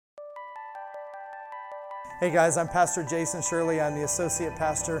Hey guys, I'm Pastor Jason Shirley. I'm the associate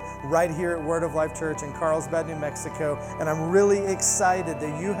pastor right here at Word of Life Church in Carlsbad, New Mexico, and I'm really excited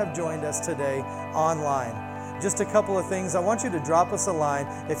that you have joined us today online. Just a couple of things. I want you to drop us a line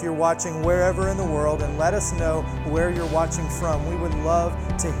if you're watching wherever in the world and let us know where you're watching from. We would love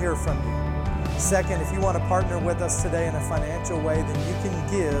to hear from you. Second, if you want to partner with us today in a financial way, then you can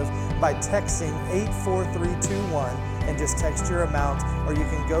give by texting 84321 and just text your amount, or you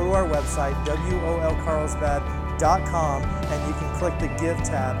can go to our website, wolcarlsbad.com, and you can click the Give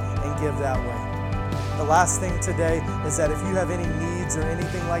tab and give that way. The last thing today is that if you have any needs or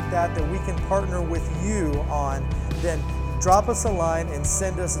anything like that we can partner with you on, then drop us a line and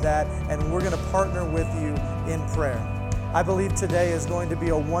send us that, and we're going to partner with you in prayer. I believe today is going to be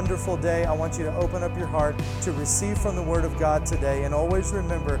a wonderful day. I want you to open up your heart to receive from the Word of God today, and always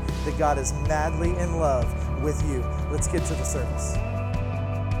remember that God is madly in love with you. Let's get to the service.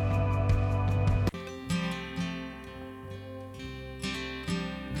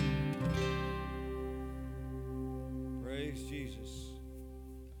 Praise Jesus.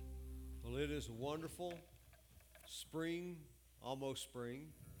 Well, it is a wonderful spring, almost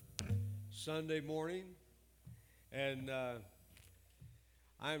spring, Sunday morning. And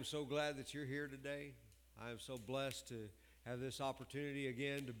I am so glad that you're here today. I am so blessed to have this opportunity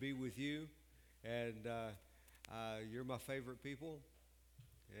again to be with you. And you're my favorite people.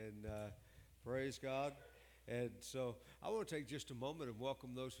 And praise God. And so I want to take just a moment and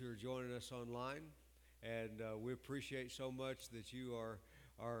welcome those who are joining us online. And we appreciate so much that you are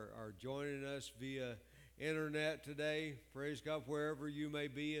joining us via internet today. Praise God, wherever you may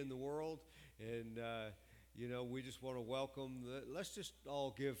be in the world. And we just want to welcome. Let's just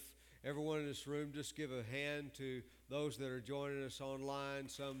all give everyone in this room, just give a hand to those that are joining us online.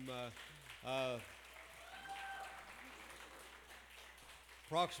 Some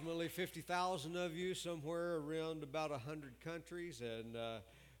approximately 50,000 of you, somewhere around about 100 countries, and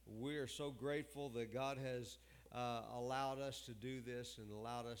we are so grateful that God has allowed us to do this and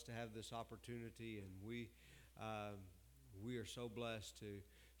allowed us to have this opportunity, and we are so blessed to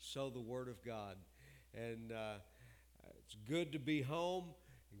sow the Word of God. And it's good to be home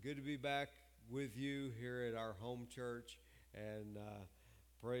and good to be back with you here at our home church. And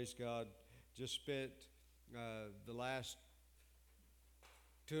praise God, just spent the last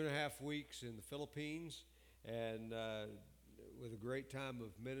 2.5 weeks in the Philippines, and with a great time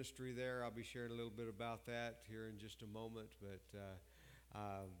of ministry there. I'll be sharing a little bit about that here in just a moment, but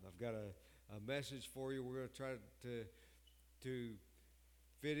I've got a message for you. We're going to try to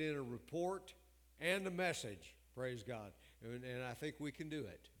fit in a report and a message, praise God. And I think we can do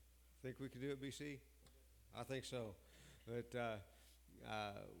it. Think we can do it, BC? I think so. But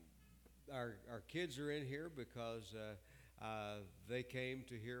our kids are in here because they came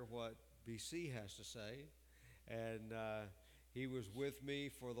to hear what BC has to say. And he was with me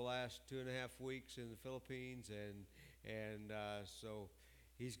for the last 2.5 weeks in the Philippines, and so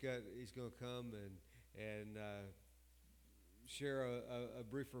he's going to come and share a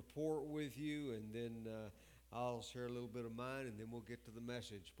brief report with you, and then I'll share a little bit of mine, and then we'll get to the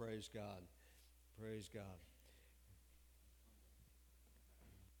message. Praise God. Praise God.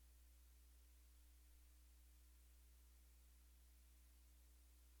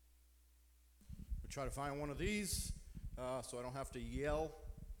 We'll try to find one of these so I don't have to yell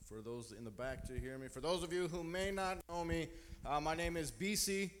for those in the back to hear me. For those of you who may not know me, my name is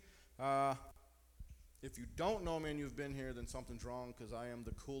BC. If you don't know me and you've been here, then something's wrong, because I am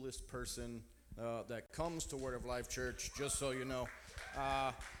the coolest person that comes to Word of Life Church, just so you know.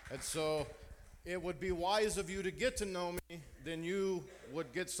 And so it would be wise of you to get to know me, then you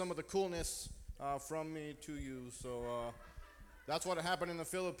would get some of the coolness from me to you. So that's what happened in the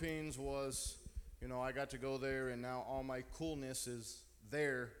Philippines was, I got to go there, and now all my coolness is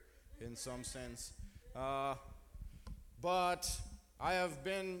there in some sense. But I have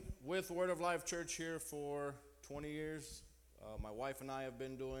been with Word of Life Church here for 20 years. My wife and I have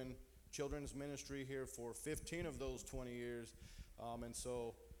been doing children's ministry here for 15 of those 20 years. And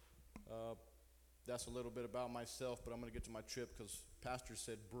so that's a little bit about myself, but I'm going to get to my trip because Pastor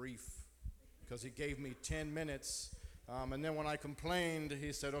said brief, because he gave me 10 minutes. And then when I complained,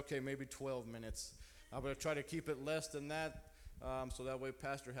 he said, okay, maybe 12 minutes. I'm going to try to keep it less than that, so that way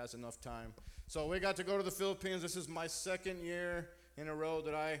Pastor has enough time. So we got to go to the Philippines. This is my second year in a row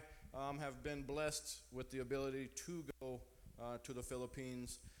that I have been blessed with the ability to go to the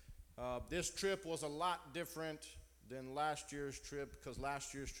Philippines. This trip was a lot different than last year's trip, because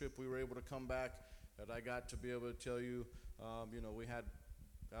last year's trip we were able to come back, and I got to be able to tell you, we had,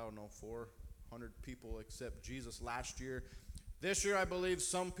 400 people accept Jesus last year. This year, I believe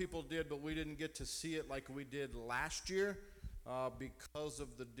some people did, but we didn't get to see it like we did last year because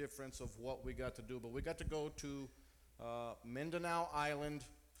of the difference of what we got to do. But we got to go to Mindanao Island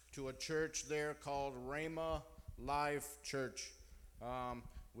to a church there called Rhema Life Church.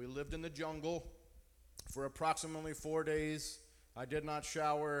 We lived in the jungle for approximately 4 days. I did not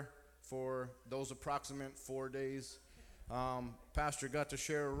shower for those approximate 4 days. Pastor got to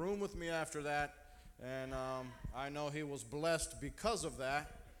share a room with me after that, and I know he was blessed because of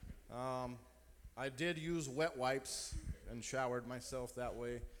that. I did use wet wipes and showered myself that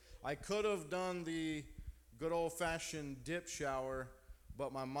way. I could have done the good old-fashioned dip shower,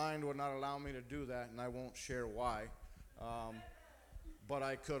 but my mind would not allow me to do that, and I won't share why. But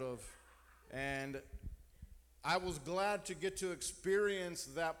I could have. And I was glad to get to experience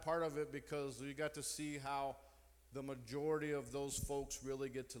that part of it because we got to see how the majority of those folks really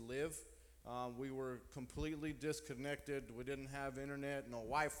get to live. We were completely disconnected. We didn't have internet, no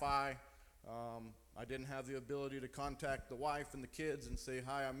Wi-Fi. I didn't have the ability to contact the wife and the kids and say,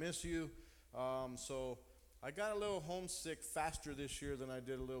 hi, I miss you. So I got a little homesick faster this year than I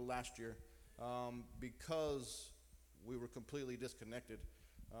did a little last year because we were completely disconnected.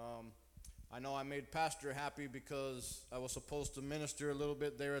 I know I made Pastor happy because I was supposed to minister a little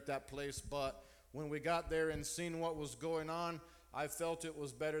bit there at that place, but when we got there and seen what was going on, I felt it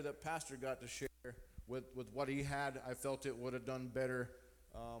was better that Pastor got to share with what he had. I felt it would have done better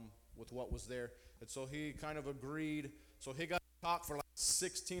with what was there. And so he kind of agreed. So he got to talk for like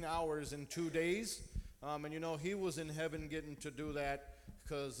 16 hours in 2 days. And, he was in heaven getting to do that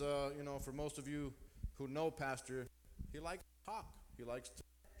because, for most of you who know Pastor, he likes to talk. He likes to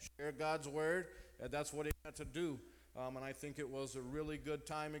share God's word, and that's what he got to do. And I think it was a really good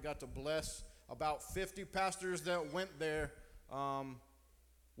time. He got to bless about 50 pastors that went there,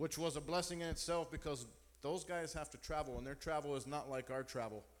 which was a blessing in itself because those guys have to travel, and their travel is not like our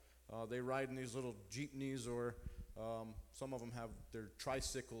travel. They ride in these little jeepneys, or some of them have their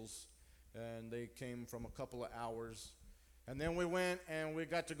tricycles, and they came from a couple of hours. And then we went and we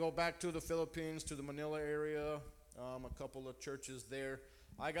got to go back to the Philippines, to the Manila area, a couple of churches there.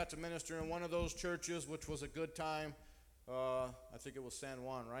 I got to minister in one of those churches, which was a good time. I think it was San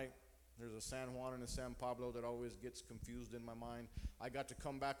Juan, right? There's a San Juan and a San Pablo that always gets confused in my mind. I got to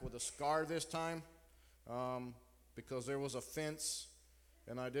come back with a scar this time because there was a fence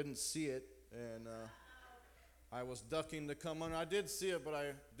and I didn't see it, and I was ducking to come on. I did see it, but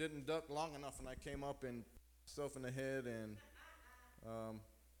I didn't duck long enough, and I came up and myself in the head, and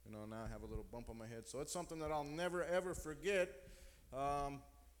now I have a little bump on my head. So it's something that I'll never ever forget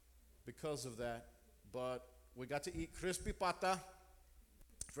because of that. But we got to eat crispy pata.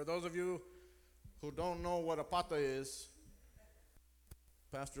 For those of you who don't know what a pata is,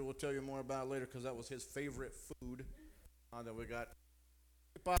 Pastor will tell you more about it later because that was his favorite food that we got.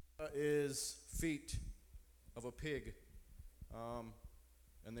 Pata is feet of a pig,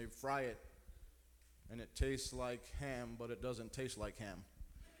 and they fry it, and it tastes like ham, but it doesn't taste like ham.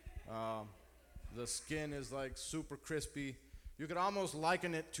 The skin is like super crispy. You could almost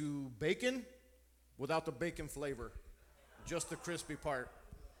liken it to bacon without the bacon flavor, just the crispy part.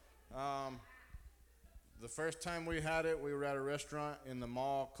 The first time we had it, we were at a restaurant in the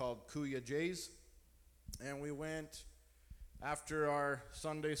mall called Kuya J's, and we went after our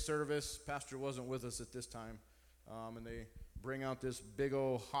Sunday service. Pastor wasn't with us at this time, and they bring out this big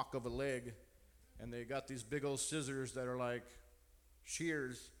old hawk of a leg, and they got these big old scissors that are like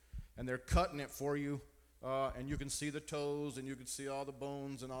shears, and they're cutting it for you, and you can see the toes, and you can see all the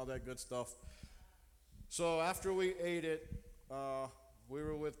bones and all that good stuff. So after we ate it, we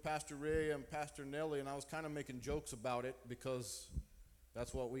were with Pastor Ray and Pastor Nellie, and I was kind of making jokes about it because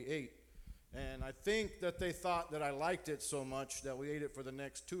that's what we ate. And I think that they thought that I liked it so much that we ate it for the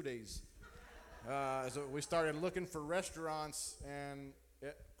next 2 days. So we started looking for restaurants, and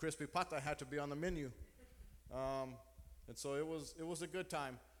crispy pata had to be on the menu. And so it was a good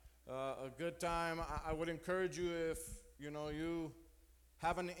time. A good time. I would encourage you, if you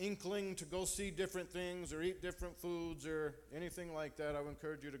have an inkling to go see different things or eat different foods or anything like that, I would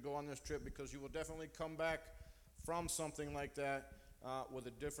encourage you to go on this trip because you will definitely come back from something like that with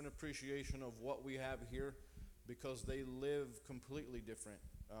a different appreciation of what we have here because they live completely different.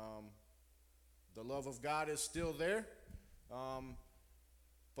 The love of God is still there,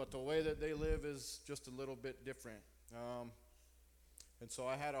 but the way that they live is just a little bit different. And so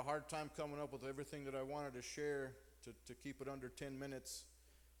I had a hard time coming up with everything that I wanted to share to keep it under 10 minutes.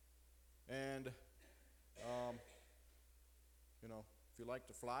 And, if you like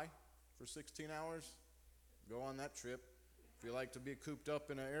to fly for 16 hours, go on that trip. If you like to be cooped up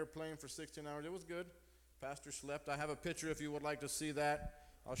in an airplane for 16 hours, it was good. Pastor slept. I have a picture if you would like to see that.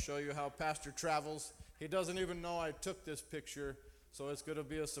 I'll show you how Pastor travels. He doesn't even know I took this picture, so it's going to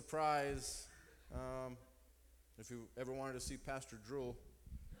be a surprise. If you ever wanted to see Pastor drool.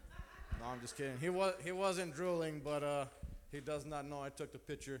 No, I'm just kidding. He wasn't drooling, but he does not know I took the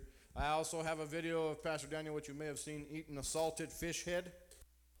picture. I also have a video of Pastor Daniel, which you may have seen, eating a salted fish head.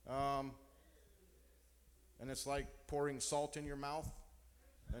 And it's like pouring salt in your mouth.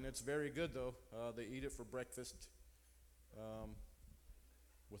 And it's very good, though. They eat it for breakfast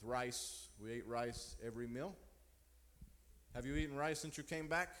with rice. We ate rice every meal. Have you eaten rice since you came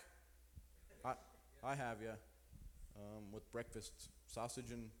back? I have, yeah. With breakfast,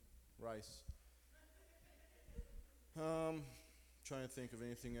 sausage and rice. Trying to think of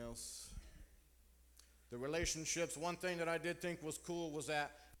anything else. The relationships. One thing that I did think was cool was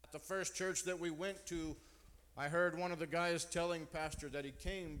that at the first church that we went to, I heard one of the guys telling Pastor that he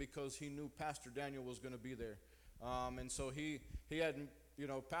came because he knew Pastor Daniel was going to be there. And so he had,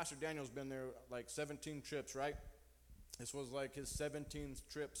 Pastor Daniel's been there like 17 trips, right? This was like his 17th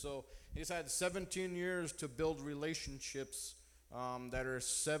trip. So he's had 17 years to build relationships that are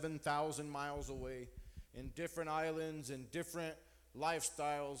 7,000 miles away in different islands and different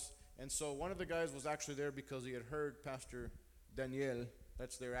lifestyles. And so one of the guys was actually there because he had heard Pastor Daniel.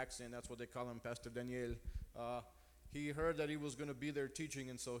 That's their accent. That's what they call him, Pastor Daniel. He heard that he was going to be there teaching,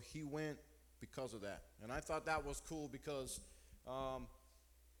 and so he went because of that. And I thought that was cool because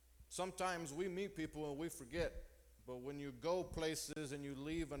sometimes we meet people and we forget. But when you go places and you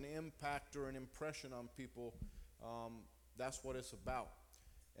leave an impact or an impression on people, that's what it's about.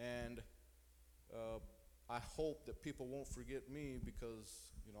 And I hope that people won't forget me because,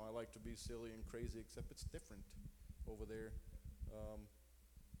 I like to be silly and crazy, except it's different over there.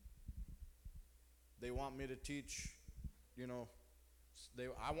 They want me to teach,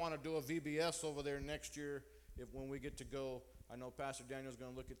 I want to do a VBS over there next year when we get to go. I know Pastor Daniel's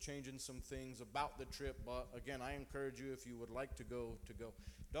going to look at changing some things about the trip, but again, I encourage you, if you would like to go.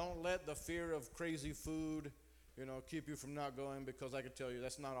 Don't let the fear of crazy food, keep you from not going, because I can tell you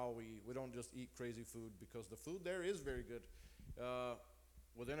that's not all we eat. We don't just eat crazy food, because the food there is very good.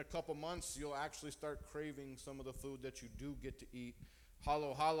 Within a couple months, you'll actually start craving some of the food that you do get to eat.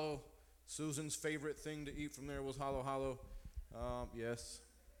 Halo Halo, Susan's favorite thing to eat from there was Halo Halo. Yes.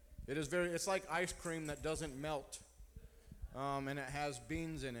 It's like ice cream that doesn't melt. And it has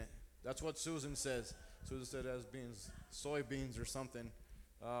beans in it. That's what Susan says. Susan said it has beans, soybeans or something.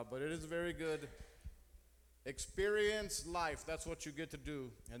 But it is very good. Experience life. That's what you get to do.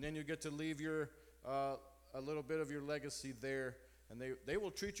 And then you get to leave a little bit of your legacy there. And they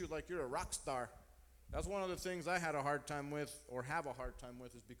will treat you like you're a rock star. That's one of the things I had a hard time with, or have a hard time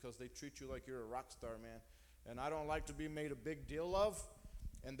with, is because they treat you like you're a rock star, man. And I don't like to be made a big deal of.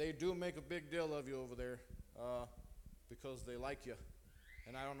 And they do make a big deal of you over there. Because they like you.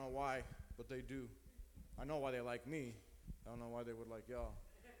 And I don't know why, but they do. I know why they like me. I don't know why they would like y'all.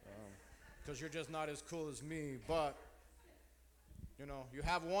 Because you're just not as cool as me. But, you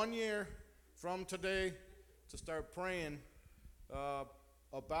have 1 year from today to start praying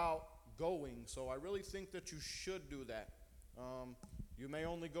about going. So I really think that you should do that. You may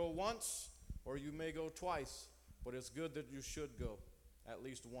only go once, or you may go twice. But it's good that you should go at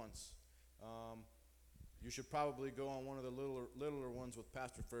least once. You should probably go on one of the littler ones with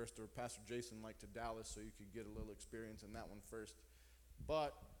Pastor first, or Pastor Jason, like to Dallas, so you could get a little experience in that one first.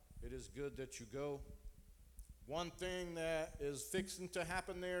 But it is good that you go. One thing that is fixing to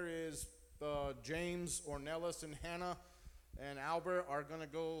happen there is James, Ornelas, and Hannah and Albert are going to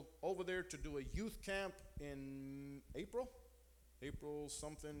go over there to do a youth camp in April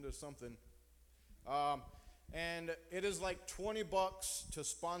something to something. And it is like $20 to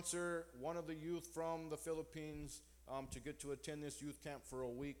sponsor one of the youth from the Philippines to get to attend this youth camp for a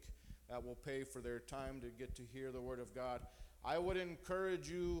week. That will pay for their time to get to hear the Word of God. I would encourage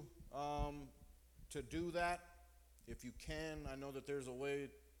you to do that if you can. I know that there's a way.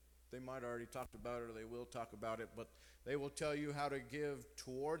 They might already talked about it, or they will talk about it, but they will tell you how to give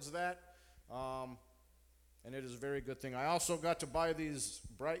towards that. And it is a very good thing. I also got to buy these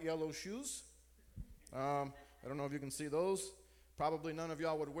bright yellow shoes. I don't know if you can see those. Probably none of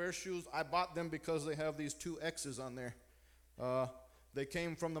y'all would wear shoes. I bought them because they have these 2 X's on there. They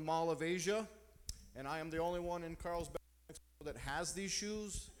came from the Mall of Asia, and I am the only one in Carlsbad that has these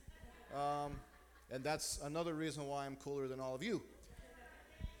shoes. And that's another reason why I'm cooler than all of you.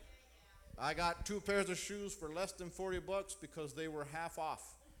 I got 2 pairs of shoes for less than $40 because they were half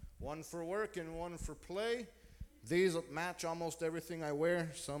off. One for work and one for play. These match almost everything I wear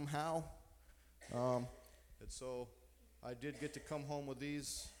somehow. And so I did get to come home with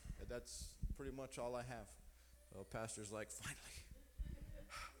these. That's pretty much all I have. Pastor's like, finally.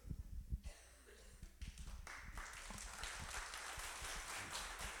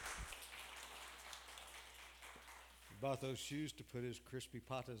 Bought those shoes to put his crispy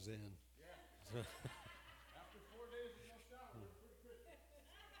patas in. Yeah. After 4 days in no shower, we're pretty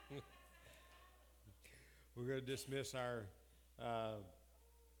crispy. We're going to dismiss our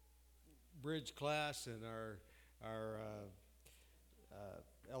bridge class and our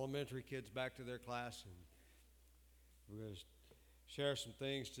elementary kids back to their class, and we're going to share some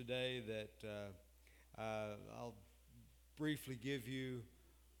things today that I'll briefly give you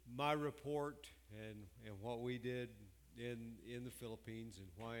my report and what we did in the Philippines and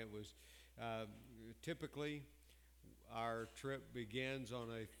why it was. Typically, our trip begins on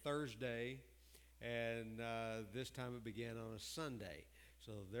a Thursday, and this time it began on a Sunday.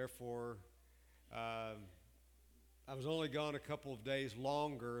 So therefore, I was only gone a couple of days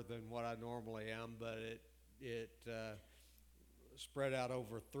longer than what I normally am, but it spread out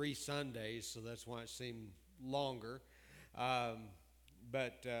over 3 Sundays, so that's why it seemed longer.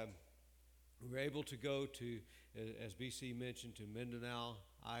 But we were able to go to, as BC mentioned, to Mindanao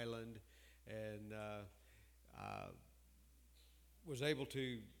Island, and was able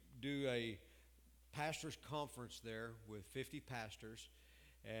to do a pastors' conference there with 50 pastors,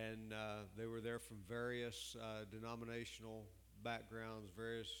 and they were there from various denominational backgrounds,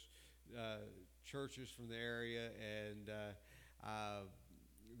 various churches from the area, and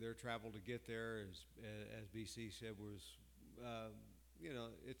their travel to get there, as BC said, was,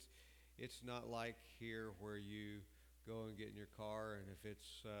 it's not like here where you go and get in your car, and if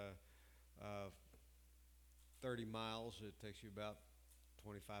it's 30 miles, it takes you about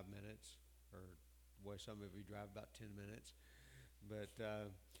 25 minutes, or the way some of you drive, about 10 minutes. But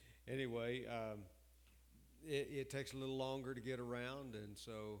anyway, it takes a little longer to get around, and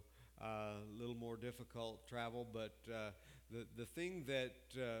so a little more difficult travel. But the thing that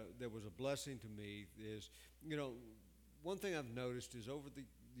was a blessing to me is, one thing I've noticed is over the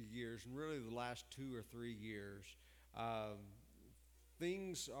years, and really the last 2 or 3 years,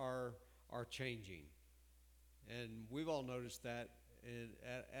 things are changing, and we've all noticed that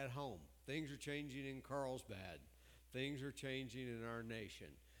at home. Things are changing in Carlsbad. Things are changing in our nation.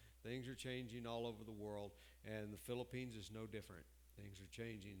 Things are changing all over the world, and the Philippines is no different. Things are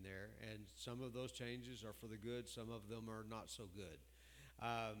changing there, and some of those changes are for the good. Some of them are not so good.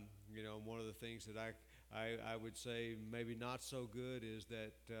 One of the things that I would say maybe not so good is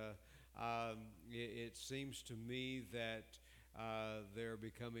that it seems to me that they're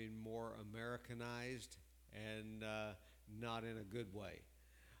becoming more Americanized, and not in a good way,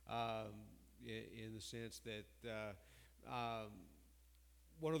 in the sense that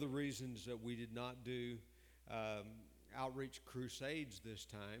one of the reasons that we did not do outreach crusades this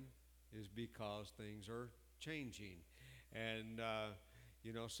time is because things are changing, and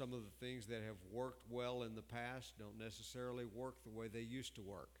some of the things that have worked well in the past don't necessarily work the way they used to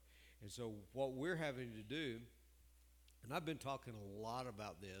work. And so what we're having to do, and I've been talking a lot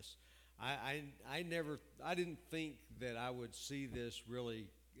about this, I didn't think that I would see this really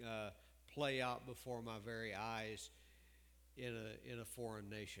play out before my very eyes in a foreign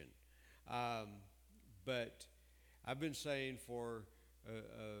nation. But I've been saying for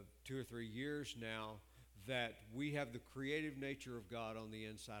 2 or 3 years now that we have the creative nature of God on the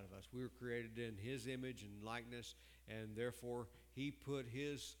inside of us. We were created in His image and likeness, and therefore He put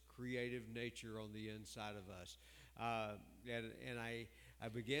His creative nature on the inside of us. And I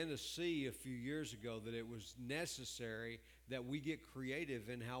began to see a few years ago that it was necessary that we get creative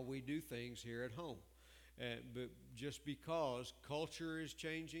in how we do things here at home. But just because culture is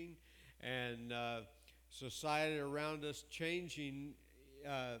changing and society around us changing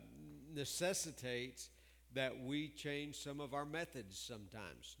necessitates that we change some of our methods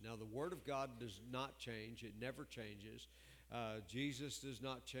sometimes. Now, the Word of God does not change. It never changes. Jesus does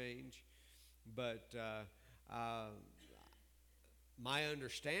not change. But my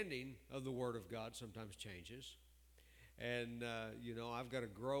understanding of the Word of God sometimes changes. And, I've got to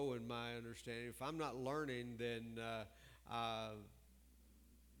grow in my understanding. If I'm not learning, then,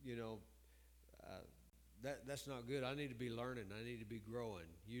 that's not good. I need to be learning. I need to be growing.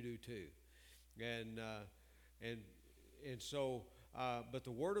 You do too. And so, but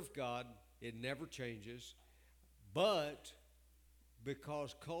the Word of God, it never changes. But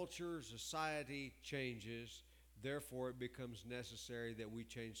because culture, society changes, therefore it becomes necessary that we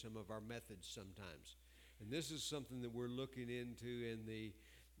change some of our methods sometimes. And this is something that we're looking into in the,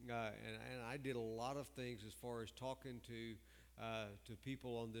 and I did a lot of things as far as talking to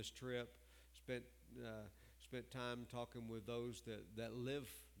people on this trip. Spent time talking with those that live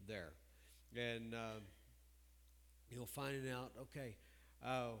there, and finding out, okay,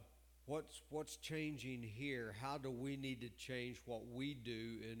 uh, what's changing here? How do we need to change what we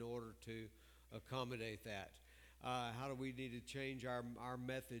do in order to accommodate that? How do we need to change our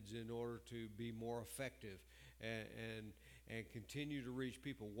methods in order to be more effective and, and and continue to reach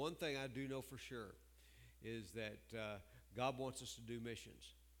people? One thing I do know for sure is that God wants us to do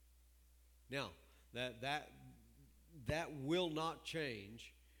missions. Now, that will not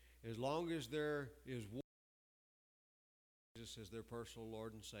change as long as there is one Jesus as their personal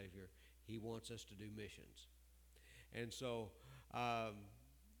Lord and Savior. He wants us to do missions. And so,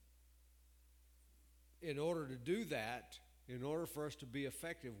 in order to do that, in order for us to be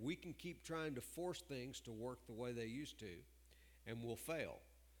effective, we can keep trying to force things to work the way they used to, and we'll fail.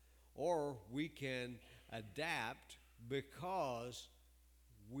 Or we can adapt because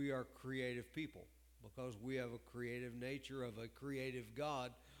we are creative people, because we have a creative nature of a creative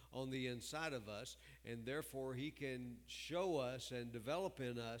God on the inside of us, and therefore He can show us and develop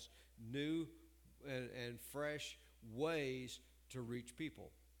in us new and fresh ways to reach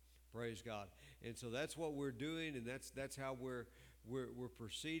people. Praise God. And so that's what we're doing, and that's how we're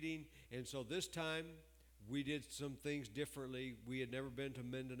proceeding. And so this time we did some things differently. We had never been to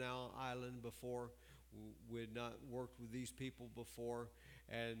Mindanao Island before. We had not worked with these people before,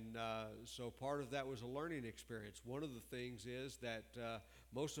 and so part of that was a learning experience. One of the things is that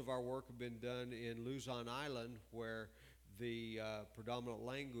most of our work had been done in Luzon Island, where the predominant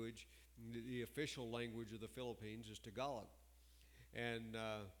language, the official language of the Philippines, is Tagalog. And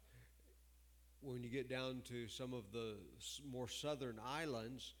when you get down to some of the more southern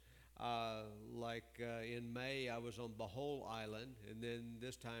islands, in May, I was on Bohol Island, and then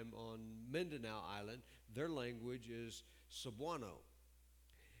this time on Mindanao Island, their language is Cebuano.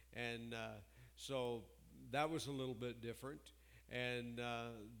 And so that was a little bit different. And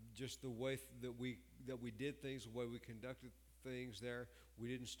just the way that we did things, the way we conducted things there, we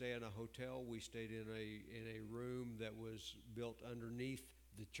didn't stay in a hotel. We stayed in a room that was built underneath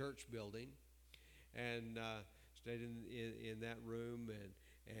the church building, and stayed in that room,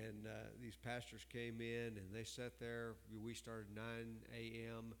 and these pastors came in, and they sat there. We started 9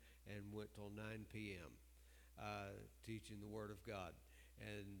 a.m. and went till 9 p.m. Teaching the Word of God.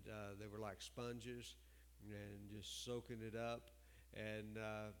 And they were like sponges and just soaking it up. And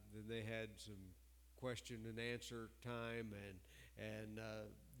then they had some question and answer time, and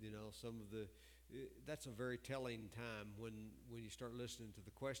some of the that's a very telling time when you start listening to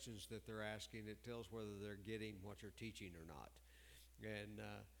the questions that they're asking. It tells whether they're getting what you're teaching or not. And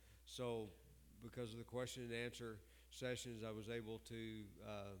so because of the question and answer sessions, I was able to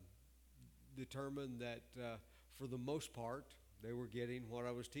determine that for the most part, they were getting what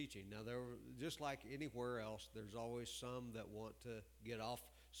I was teaching. Now, there were, just like anywhere else, there's always some that want to get off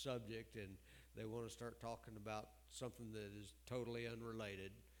subject, and they want to start talking about something that is totally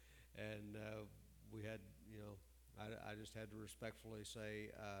unrelated. And we had, I just had to respectfully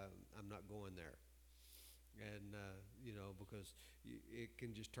say, I'm not going there. And, because it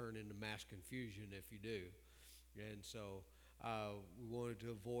can just turn into mass confusion if you do. And so we wanted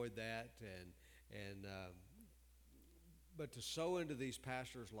to avoid that, but to sow into these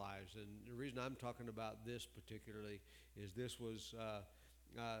pastors' lives. And the reason I'm talking about this particularly is this was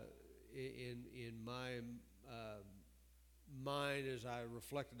in my mind, as I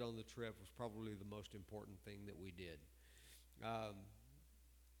reflected on the trip, was probably the most important thing that we did.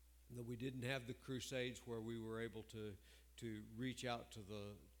 That we didn't have the crusades where we were able to reach out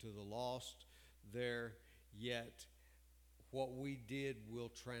to the lost there, yet what we did will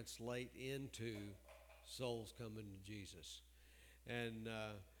translate into souls coming to Jesus. And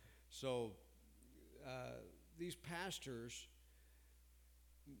so these pastors,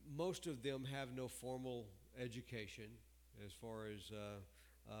 most of them have no formal education as far as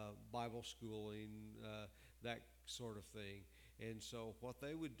Bible schooling, that sort of thing. And so what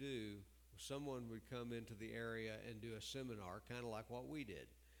they would do, someone would come into the area and do a seminar, kind of like what we did.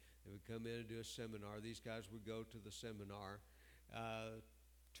 They would come in and do a seminar. These guys would go to the seminar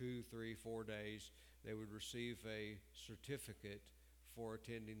 2, 3, 4 days. They would receive a certificate for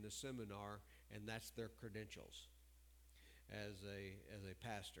attending the seminar, and that's their credentials as a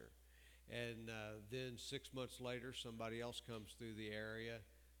pastor. And then 6 months later, somebody else comes through the area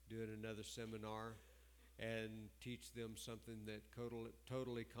doing another seminar and teach them something that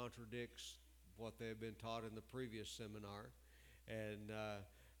totally contradicts what they had been taught in the previous seminar. And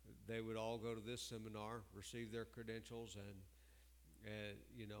they would all go to this seminar, receive their credentials, and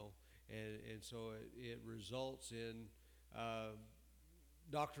so it results in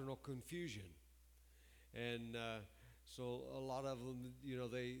doctrinal confusion. And So a lot of them,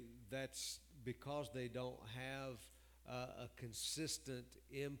 that's because they don't have a consistent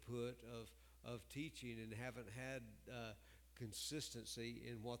input of teaching and haven't had consistency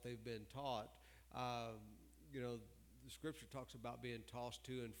in what they've been taught. The Scripture talks about being tossed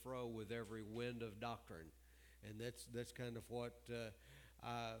to and fro with every wind of doctrine, and that's kind of what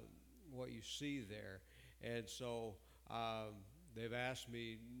you see there. And so they've asked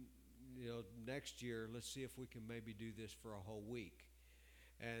me, next year, let's see if we can maybe do this for a whole week.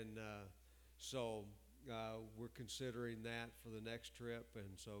 And so we're considering that for the next trip.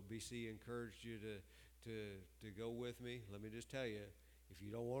 And so BC encouraged you to go with me. Let me just tell you, if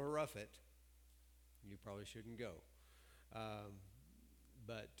you don't want to rough it, you probably shouldn't go.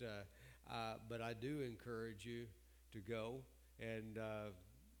 But I do encourage you to go and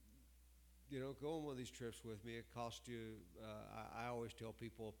go on one of these trips with me. It costs you, I always tell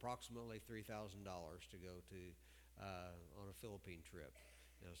people, approximately $3,000 to go to on a Philippine trip.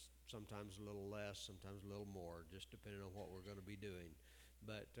 Sometimes a little less, sometimes a little more, just depending on what we're going to be doing.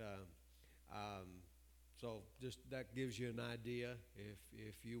 But so just that gives you an idea.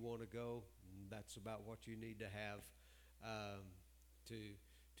 If you want to go, that's about what you need to have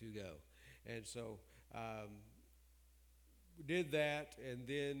to go. And so we did that, and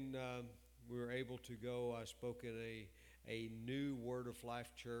then we were able to go. I spoke in a new Word of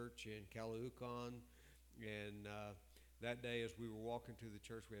Life church in Caloocan, and that day as we were walking to the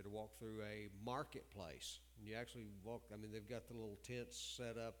church, we had to walk through a marketplace. And you actually walk, they've got the little tents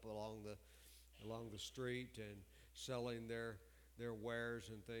set up along the street and selling their wares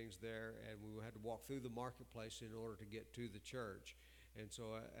and things there, and we had to walk through the marketplace in order to get to the church. And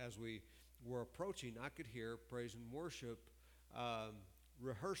so as we were approaching, I could hear praise and worship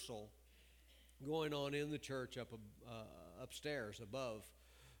rehearsal going on in the church upstairs above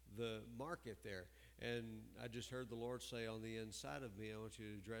the market there. And I just heard the Lord say on the inside of me, I want you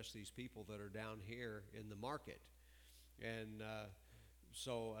to address these people that are down here in the market. And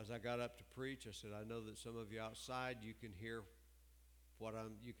so as I got up to preach, I said, I know that some of you outside, you can hear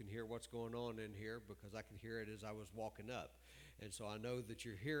what's going on in here, because I can hear it as I was walking up. And so I know that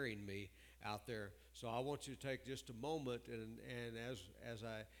you're hearing me out there. So I want you to take just a moment, and as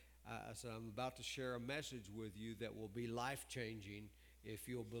I said, I'm about to share a message with you that will be life-changing if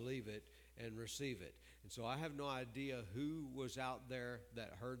you'll believe it and receive it. And so I have no idea who was out there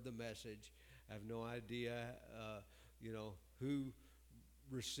that heard the message. I have no idea, who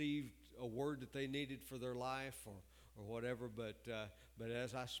received a word that they needed for their life or whatever. But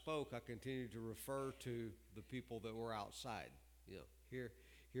as I spoke, I continued to refer to the people that were outside.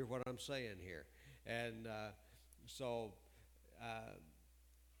 Hear what I'm saying here. And so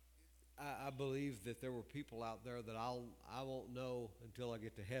I believe that there were people out there that I won't know until I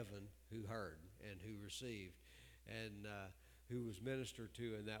get to heaven who heard and who received and who was ministered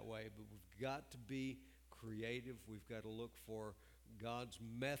to in that way. But we've got to be creative. We've got to look for God's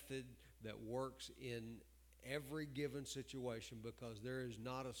method that works in every given situation, because there is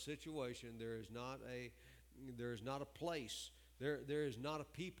not a situation, there is not a place, there is not a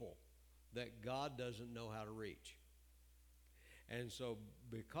people that God doesn't know how to reach. And so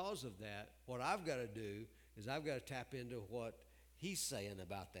because of that, what I've got to do is I've got to tap into what He's saying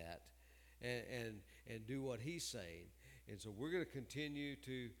about that and do what He's saying. And so we're going to continue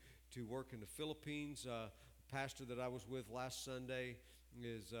to work in the Philippines. The pastor that I was with last Sunday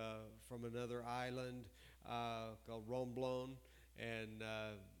is from another island called Romblon, and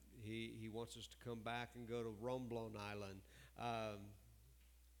he wants us to come back and go to Romblon Island.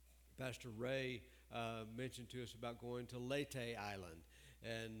 Pastor Ray mentioned to us about going to Leyte Island,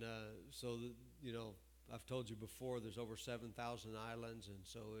 and I've told you before, there's over 7,000 islands, and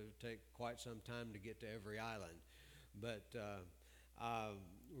so it would take quite some time to get to every island. But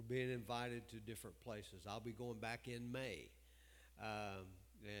we're being invited to different places. I'll be going back in May,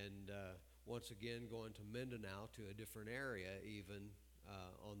 and once again going to Mindanao, to a different area even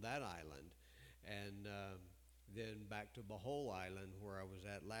on that island, and then back to Bohol Island, where I was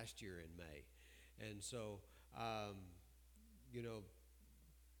at last year in May. And so,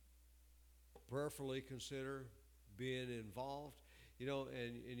 prayerfully consider being involved.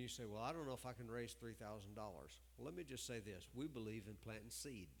 And you say, well, I don't know if I can raise $3,000. Well, let me just say this. We believe in planting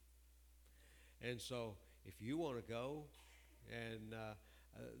seed. And so if you want to go, and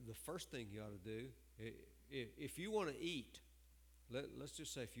the first thing you ought to do, if you want to eat, let's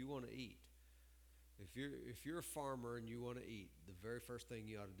just say if you want to eat, if you're a farmer and you want to eat, the very first thing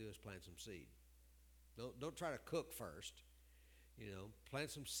you ought to do is plant some seed. Don't try to cook first. Plant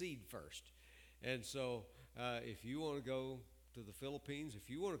some seed first. And so if you want to go to the Philippines, if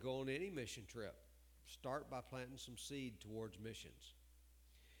you want to go on any mission trip, start by planting some seed towards missions.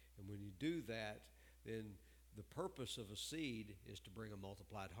 And when you do that, then the purpose of a seed is to bring a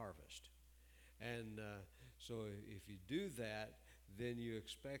multiplied harvest. And so if you do that, then you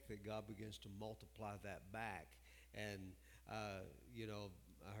expect that God begins to multiply that back. And,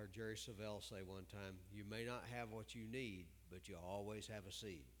 I heard Jerry Savelle say one time, you may not have what you need, but you always have a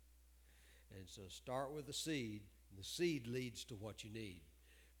seed. And so start with the seed, and the seed leads to what you need.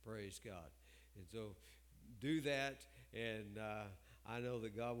 Praise God. And so do that, and I know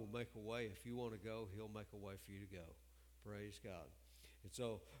that God will make a way. If you want to go, He'll make a way for you to go. Praise God. And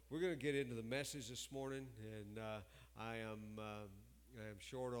so we're going to get into the message this morning, and I am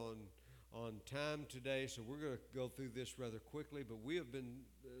short on time today, so we're going to go through this rather quickly. But we have been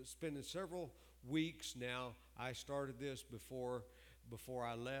spending several weeks now. I started this before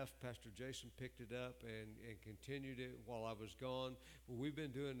I left. Pastor Jason picked it up and continued it while I was gone. But we've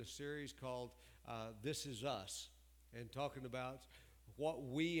been doing a series called This Is Us, and talking about what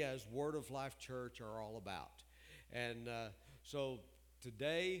we as Word of Life Church are all about. And so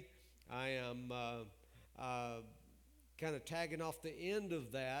today I am kind of tagging off the end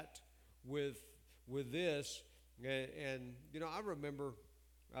of that with this. And I remember,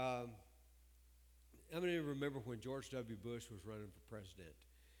 how many of you remember when George W. Bush was running for president?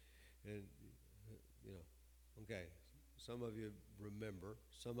 And, okay, some of you remember.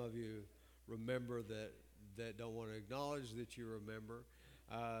 Some of you remember that don't want to acknowledge that you remember.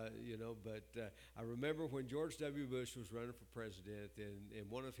 But I remember when George W. Bush was running for president, in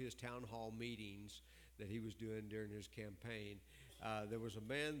one of his town hall meetings that he was doing during his campaign, there was a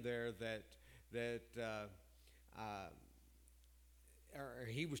man there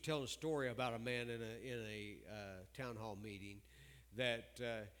he was telling a story about a man in a town hall meeting that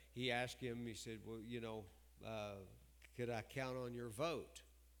he asked him. He said, "Well, could I count on your vote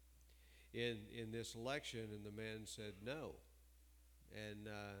in this election?" And the man said, "No." And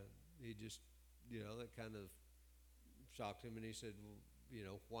he just, that kind of shocked him. And he said,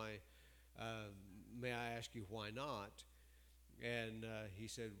 "Well, why? May I ask you why not?" And he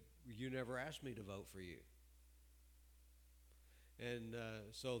said, "You never asked me to vote for you." And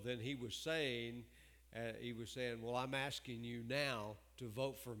so then he was saying, "Well, I'm asking you now to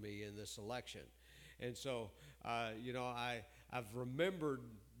vote for me in this election." And so, I've remembered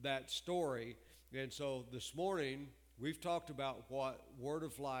that story. And so this morning, we've talked about what Word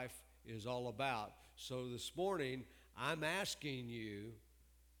of Life is all about. So this morning, I'm asking you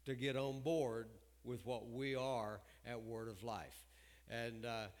to get on board with what we are at Word of Life. And,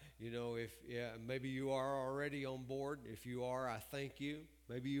 maybe you are already on board. If you are, I thank you.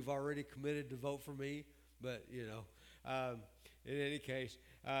 Maybe you've already committed to vote for me. But, in any case,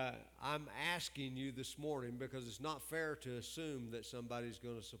 I'm asking you this morning, because it's not fair to assume that somebody's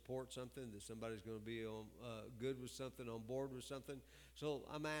going to support something, that somebody's going to be good with something, on board with something. So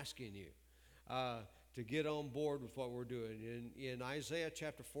I'm asking you to get on board with what we're doing. In Isaiah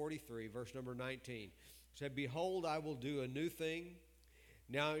chapter 43, verse number 19, it said, "Behold, I will do a new thing.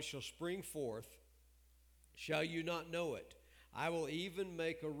 Now it shall spring forth. Shall you not know it? I will even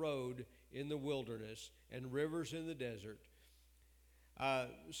make a road in the wilderness and rivers in the desert."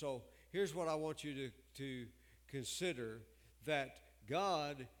 So here's what I want you to consider, that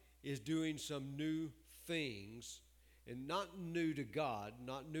God is doing some new things, and not new to God,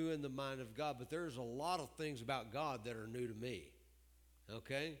 not new in the mind of God, but there's a lot of things about God that are new to me,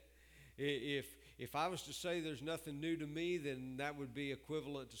 okay? If I was to say there's nothing new to me, then that would be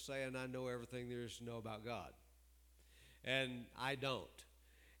equivalent to saying I know everything there is to know about God. And I don't.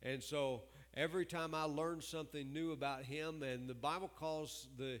 And so every time I learn something new about Him, and the Bible calls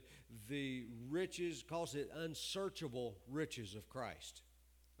the riches, calls it unsearchable riches of Christ.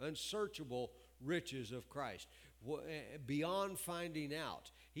 Unsearchable riches of Christ. Beyond finding out.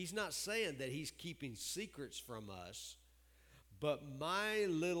 He's not saying that He's keeping secrets from us, but my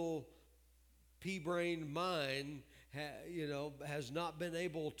little pea-brained mind has not been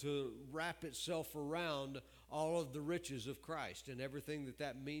able to wrap itself around all of the riches of Christ and everything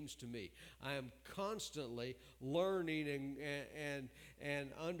that means to me. I am constantly learning and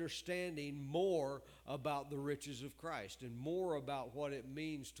understanding more about the riches of Christ, and more about what it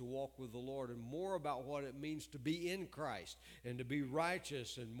means to walk with the Lord, and more about what it means to be in Christ and to be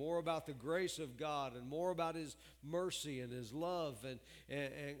righteous, and more about the grace of God, and more about His mercy and His love,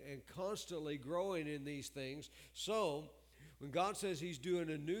 and constantly growing in these things. So when God says He's doing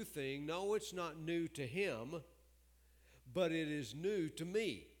a new thing, no, it's not new to Him, but it is new to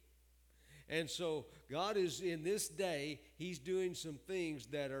me. And so God is in this day, he's doing some things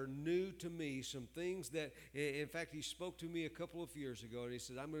that are new to me, some things that, in fact, he spoke to me a couple of years ago, and he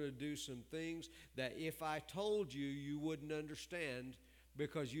said, I'm going to do some things that if I told you, you wouldn't understand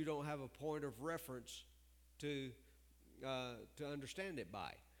because you don't have a point of reference to understand it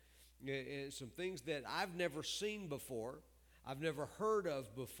by. And some things that I've never seen before, I've never heard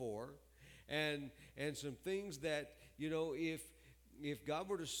of before, and some things that, if God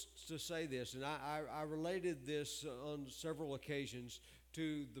were to say this, and I related this on several occasions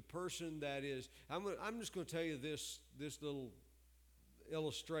to the person that is, I'm just going to tell you this little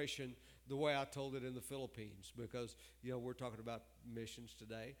illustration the way I told it in the Philippines, because we're talking about missions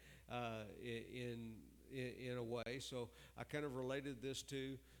today in a way. So I kind of related this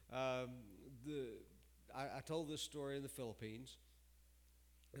to I told this story in the Philippines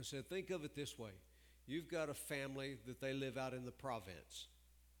and said, think of it this way. You've got a family that they live out in the province.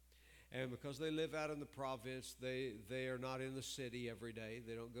 And because they live out in the province, they are not in the city every day.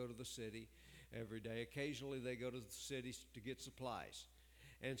 They don't go to the city every day. Occasionally they go to the cities to get supplies.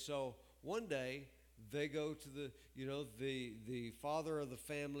 And so one day they go to the father of the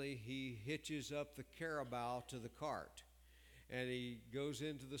family, he hitches up the carabao to the cart. And he goes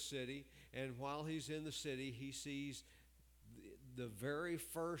into the city, and while he's in the city, he sees the very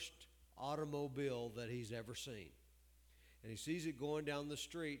first automobile that he's ever seen. And he sees it going down the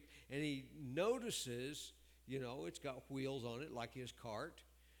street, and he notices, it's got wheels on it like his cart,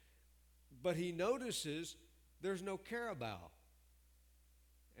 but he notices there's no carabao.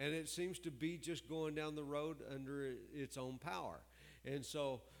 And it seems to be just going down the road under its own power. And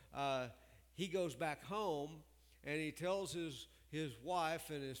so he goes back home, and he tells his wife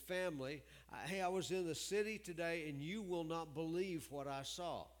and his family, hey, I was in the city today, and you will not believe what I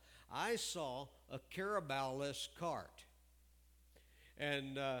saw. I saw a carabao-less cart.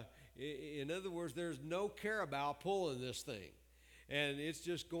 And in other words, there's no carabao pulling this thing. And it's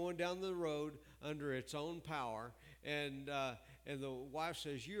just going down the road under its own power. And the wife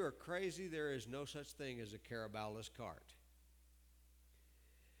says, you are crazy. There is no such thing as a carabao-less cart.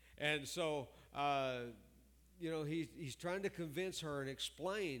 And so, he's trying to convince her and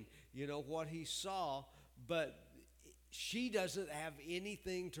explain, what he saw, but she doesn't have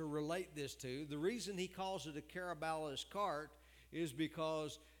anything to relate this to. The reason he calls it a carabao-less cart is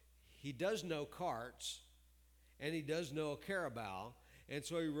because he does know carts and he does know a carabao, and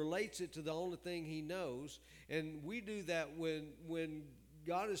so he relates it to the only thing he knows. And we do that when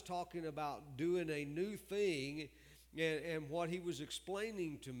God is talking about doing a new thing, and what he was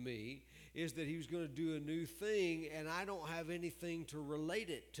explaining to me is that he was going to do a new thing, and I don't have anything to relate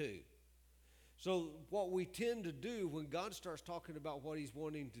it to. So what we tend to do when God starts talking about what he's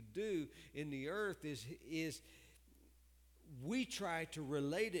wanting to do in the earth is we try to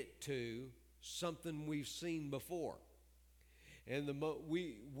relate it to something we've seen before. And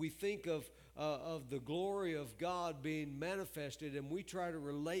we think of the glory of God being manifested, and we try to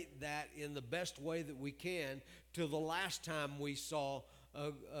relate that in the best way that we can to the last time we saw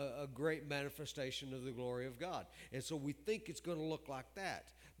a great manifestation of the glory of God. And so we think it's going to look like that.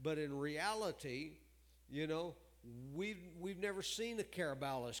 But in reality, we've never seen a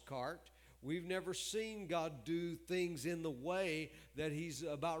carabao-less cart. We've never seen God do things in the way that he's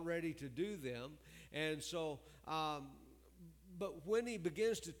about ready to do them. And so, but when he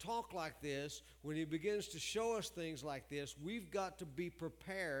begins to talk like this, when he begins to show us things like this, we've got to be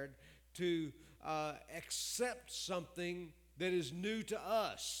prepared to accept something that is new to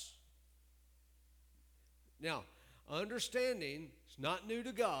us. Now, understanding it's not new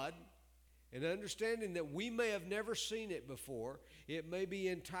to God, and understanding that we may have never seen it before, it may be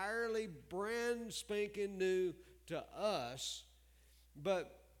entirely brand spanking new to us,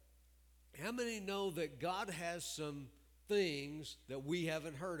 but how many know that God has some things that we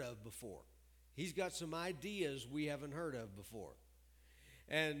haven't heard of before? He's got some ideas we haven't heard of before.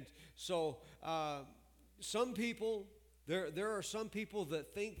 And so some people, there are some people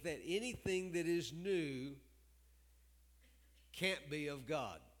that think that anything that is new can't be of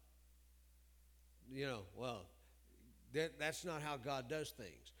God. That's not how God does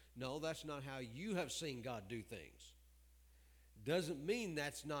things. No, that's not how you have seen God do things. Doesn't mean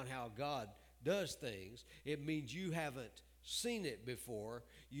that's not how God does things. It means you haven't seen it before.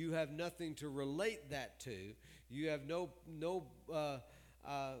 You have nothing to relate that to. You have no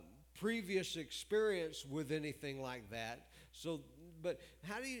previous experience with anything like that. So, but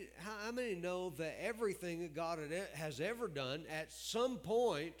how many know that everything that God has ever done at some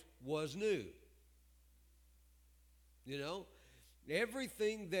point was new?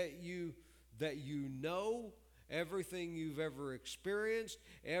 Everything that you know everything you've ever experienced,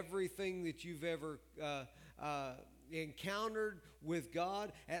 everything that you've ever encountered with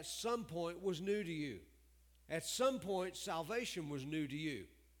God at some point was new to you. At some point, salvation was new to you.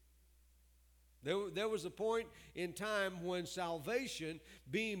 There was a point in time when salvation,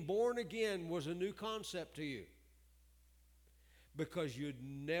 being born again, was a new concept to you. Because you'd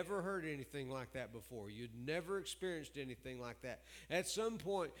never heard anything like that before. You'd never experienced anything like that. At some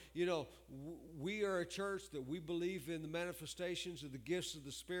point, we are a church that we believe in the manifestations of the gifts of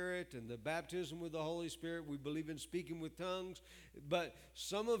the Spirit and the baptism with the Holy Spirit. We believe in speaking with tongues. But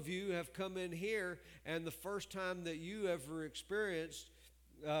some of you have come in here, and the first time that you ever experienced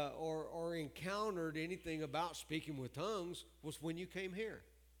or encountered anything about speaking with tongues was when you came here.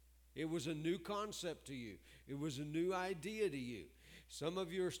 It was a new concept to you. It was a new idea to you. Some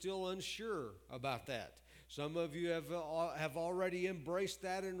of you are still unsure about that. Some of you have already embraced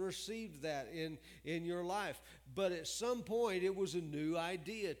that and received that in your life. But at some point, it was a new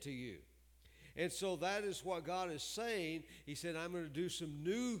idea to you. And so that is what God is saying. He said, I'm going to do some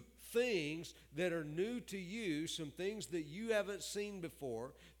new things that are new to you, some things that you haven't seen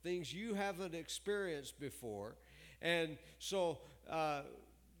before, things you haven't experienced before. And so,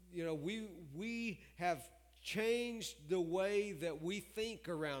 we have changed the way that we think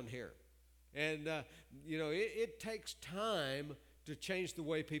around here. And, it takes time to change the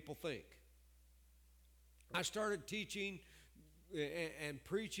way people think. I started teaching and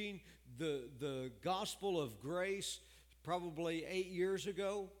preaching the gospel of grace probably 8 years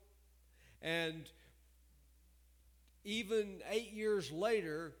ago. And even 8 years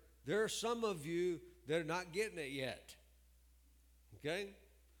later, there are some of you that are not getting it yet. Okay?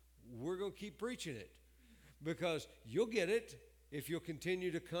 We're going to keep preaching it because you'll get it if you'll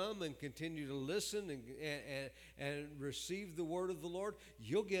continue to come and continue to listen and receive the word of the Lord.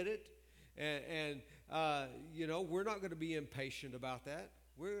 You'll get it. And we're not going to be impatient about that.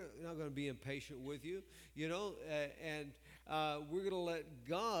 We're not going to be impatient with you, and we're going to let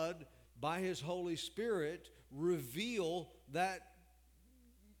God, by His Holy Spirit, reveal that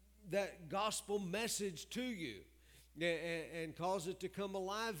gospel message to you. And cause it to come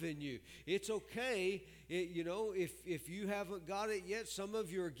alive in you. It's okay, if you haven't got it yet. Some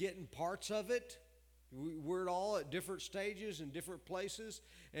of you are getting parts of it. We're all at different stages and different places,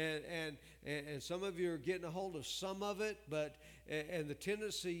 and some of you are getting a hold of some of it. And the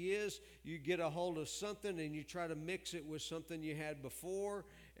tendency is you get a hold of something and you try to mix it with something you had before,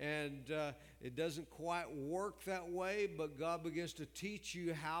 and it doesn't quite work that way. But God begins to teach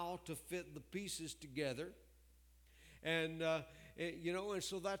you how to fit the pieces together. And and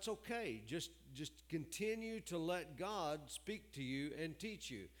so that's okay. Just continue to let God speak to you and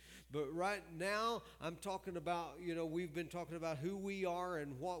teach you. But right now, I'm talking about, we've been talking about who we are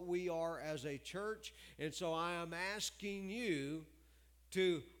and what we are as a church. And so I am asking you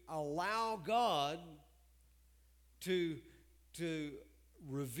to allow God to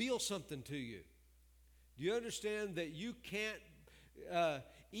reveal something to you. Do you understand that you can't,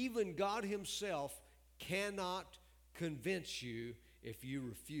 even God Himself cannot convince you if you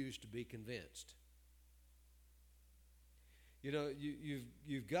refuse to be convinced?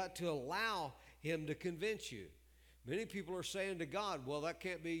 You've got to allow Him to convince you. Many people are saying to God, well, that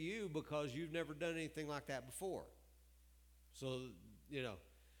can't be you because you've never done anything like that before. So,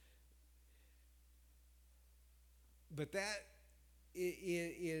 but that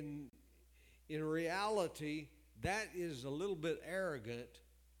in reality, that is a little bit arrogant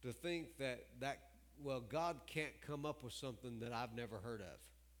to think that God can't come up with something that I've never heard of.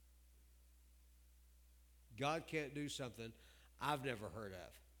 God can't do something I've never heard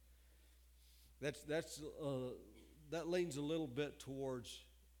of. That leans a little bit towards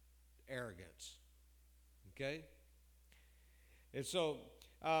arrogance. Okay? And so,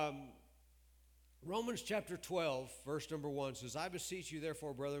 Romans chapter 12, verse number 1 says, I beseech you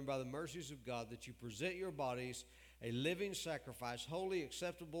therefore, brethren, by the mercies of God, that you present your bodies a living sacrifice, wholly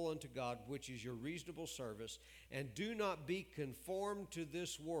acceptable unto God, which is your reasonable service, and do not be conformed to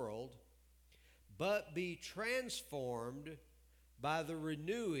this world, but be transformed by the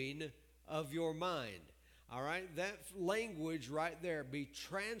renewing of your mind. All right, that language right there, be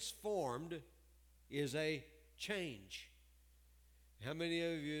transformed, is a change. How many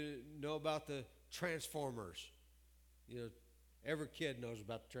of you know about the Transformers? Every kid knows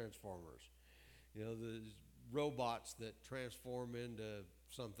about the Transformers. The robots that transform into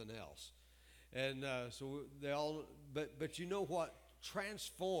something else. And so they all, but you know what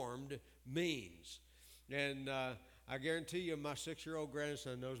transformed means. And I guarantee you my 6-year-old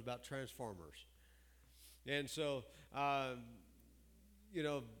grandson knows about Transformers. And so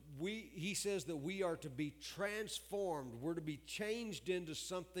he says that we are to be transformed. We're to be changed into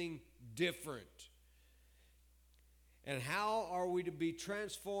something different. And how are we to be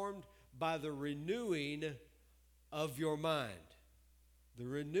transformed? By the renewing of your mind. The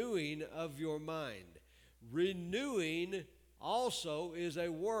renewing of your mind. Renewing also is a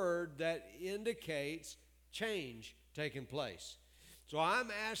word that indicates change taking place. So I'm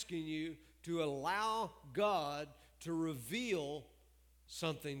asking you to allow God to reveal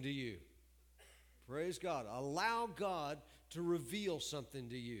something to you. Praise God. Allow God to reveal something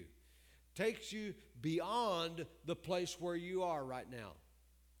to you. Takes you beyond the place where you are right now.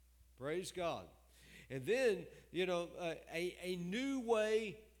 Praise God. And then, a new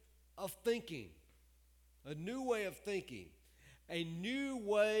way of thinking. A new way of thinking. A new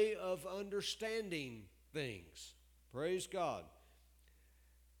way of understanding things. Praise God.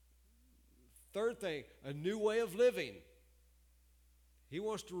 Third thing, a new way of living. He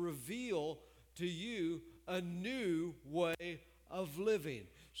wants to reveal to you a new way of living.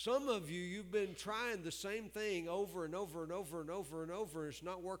 Some of you, you've been trying the same thing over and over and over and over and over, and it's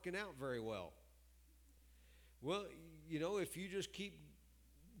not working out very well. Well, if you just keep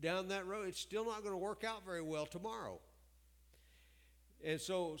down that road, it's still not going to work out very well tomorrow. And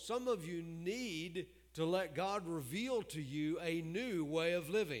so some of you need to let God reveal to you a new way of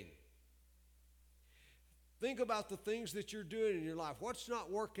living. Think about the things that you're doing in your life. What's not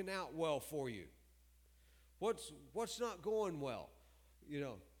working out well for you? What's not going well?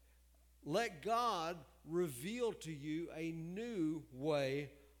 Let God reveal to you a new way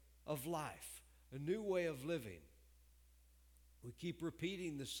of life, a new way of living. We keep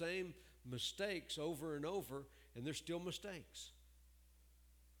repeating the same mistakes over and over, and they're still mistakes.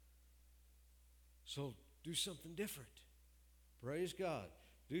 So do something different. Praise God.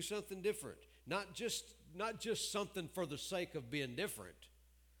 Do something different. Not just something for the sake of being different.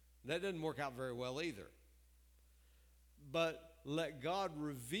 That doesn't work out very well either. But let God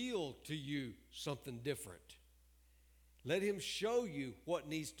reveal to you something different. Let Him show you what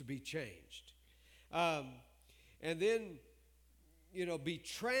needs to be changed. And then, be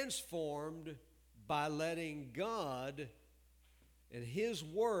transformed by letting God and His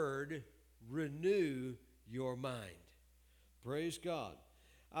Word renew your mind. Praise God.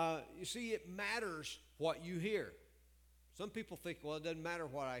 You see, it matters what you hear. Some people think, well, it doesn't matter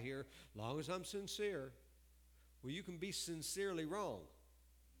what I hear, as long as I'm sincere. Well, you can be sincerely wrong.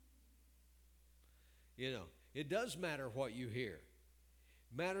 It does matter what you hear.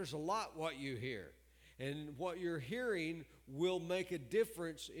 It matters a lot what you hear. And what you're hearing will make a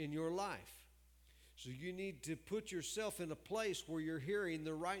difference in your life. So you need to put yourself in a place where you're hearing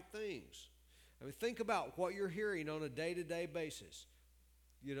the right things. Think about what you're hearing on a day-to-day basis.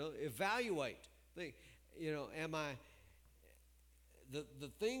 Evaluate. Think, am I,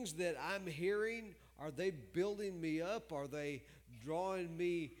 the things that I'm hearing, are they building me up? Are they drawing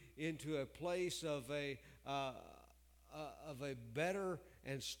me into a place of a better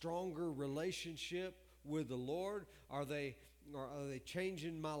and stronger relationship with the Lord? Are they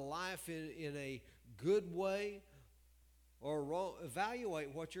changing my life in a good way or wrong?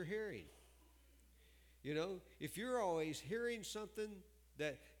 Evaluate what you're hearing. If you're always hearing something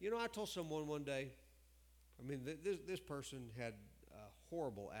that, I told someone one day, this person had a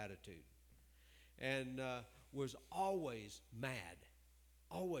horrible attitude and was always mad.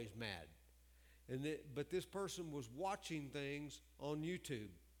 But this person was watching things on YouTube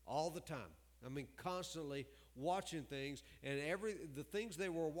all the time. Constantly watching things, and the things they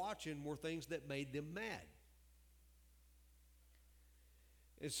were watching were things that made them mad.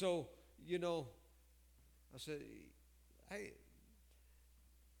 And so, I said, hey,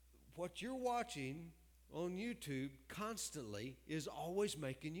 what you're watching on YouTube constantly is always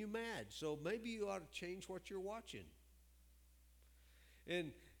making you mad. So maybe you ought to change what you're watching.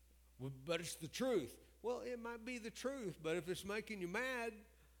 But it's the truth. Well, it might be the truth, but if it's making you mad,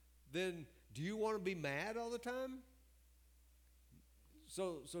 then do you want to be mad all the time?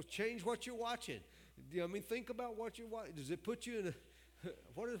 So change what you're watching. Think about what you're watching. Does it put you in a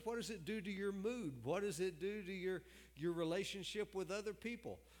what does it do to your mood? What does it do to your relationship with other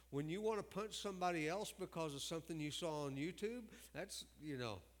people? When you want to punch somebody else because of something you saw on YouTube, that's,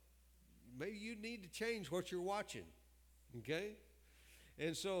 maybe you need to change what you're watching, okay?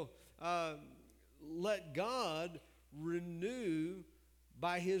 And so let God renew,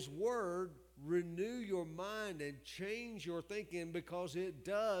 by His Word, renew your mind and change your thinking, because it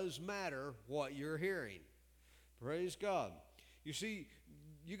does matter what you're hearing. Praise God. You see,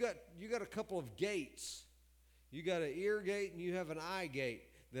 you got a couple of gates. You got an ear gate and you have an eye gate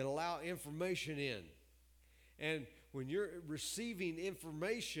that allow information in. And when you're receiving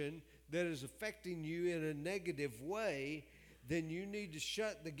information that is affecting you in a negative way, then you need to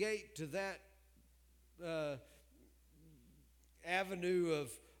shut the gate to that avenue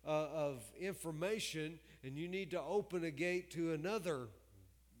of information, and you need to open a gate to another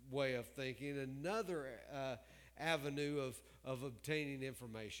way of thinking, another avenue of obtaining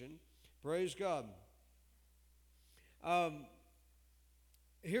information. Praise God.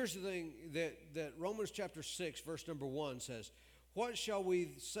 Here's the thing that Romans chapter 6, verse number 1 says, "What shall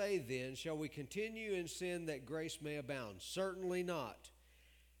we say then? Shall we continue in sin that grace may abound? Certainly not."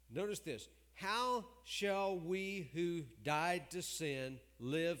 Notice this. How shall we who died to sin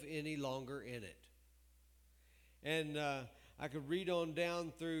live any longer in it? And I could read on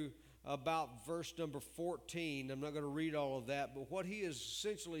down through about verse number 14. I'm not going to read all of that, but what he is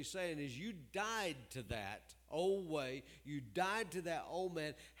essentially saying is you died to that old way. You died to that old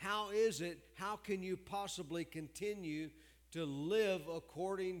man. How can you possibly continue to live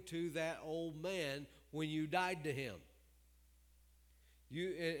according to that old man when you died to him?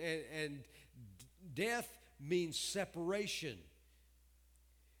 And death means separation.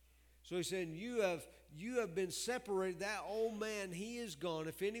 So he's saying you have been separated. That old man, he is gone.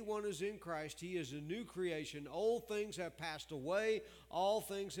 If anyone is in Christ, he is a new creation. Old things have passed away. All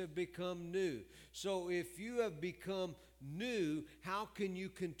things have become new. So if you have become new, how can you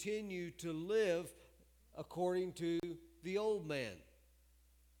continue to live according to the old man?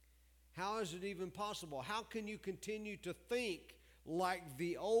 How is it even possible? How can you continue to think like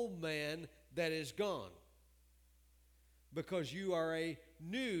the old man that is gone? Because you are a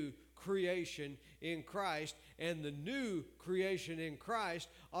new creation in Christ, and the new creation in Christ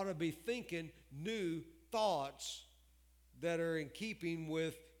ought to be thinking new thoughts that are in keeping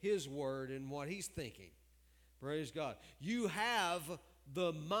with His Word and what He's thinking. Praise God. You have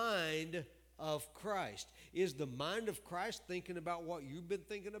the mind of Christ. Is the mind of Christ thinking about what you've been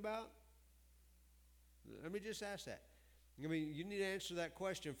thinking about? Let me just ask that. I mean, you need to answer that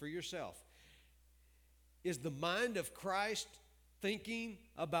question for yourself. Is the mind of Christ thinking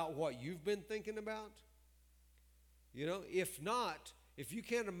about what you've been thinking about? You know, if not, if you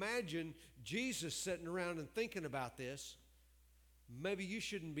can't imagine Jesus sitting around and thinking about this, maybe you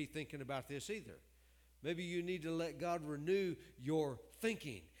shouldn't be thinking about this either. Maybe you need to let God renew your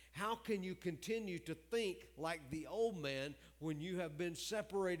thinking. How can you continue to think like the old man when you have been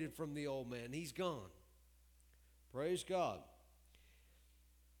separated from the old man? He's gone. Praise God.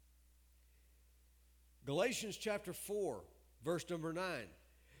 Galatians chapter 4, verse number 9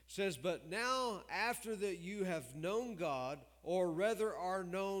 says, "But now after that you have known God, or rather are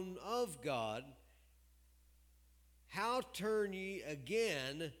known of God, how turn ye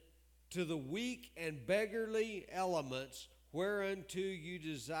again to the weak and beggarly elements whereunto you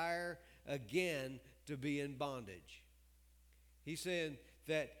desire again to be in bondage?" He's saying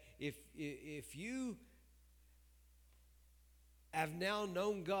that if you have now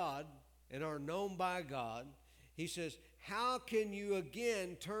known God and are known by God, he says, how can you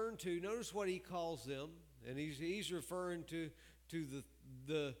again turn to, notice what he calls them, and he's referring to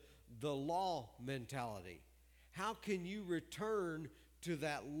the law mentality. How can you return to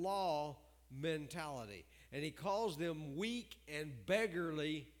that law mentality? And he calls them weak and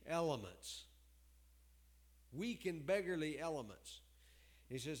beggarly elements. Weak and beggarly elements.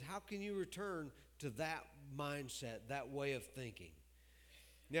 He says, how can you return to that mindset, that way of thinking?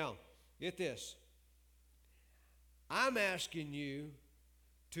 Now, get this. I'm asking you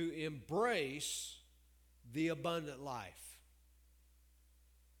to embrace the abundant life.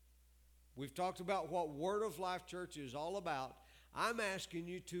 We've talked about what Word of Life Church is all about. I'm asking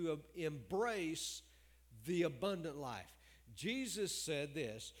you to embrace the abundant life. Jesus said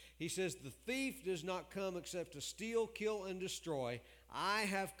this. He says, "The thief does not come except to steal, kill, and destroy. I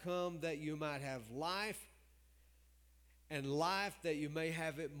have come that you might have life, and life that you may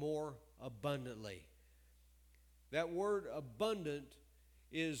have it more abundantly." That word abundant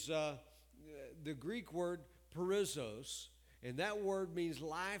is the Greek word perizos, and that word means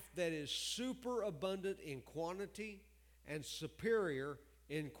life that is super abundant in quantity and superior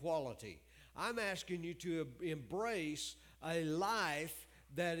in quality. I'm asking you to embrace a life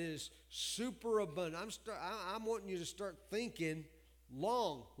that is super abundant. I'm wanting you to start thinking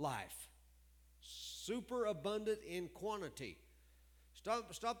long life, super abundant in quantity.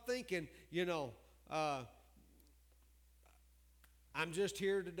 Stop thinking, I'm just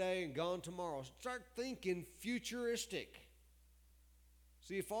here today and gone tomorrow. Start thinking futuristic.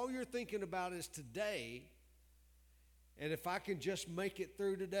 See, if all you're thinking about is today, and if I can just make it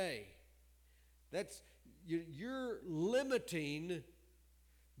through today, you're limiting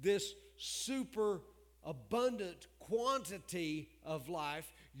this super abundant quantity of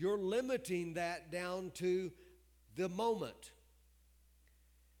life, you're limiting that down to the moment.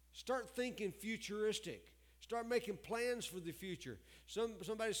 Start thinking futuristic. Start making plans for the future.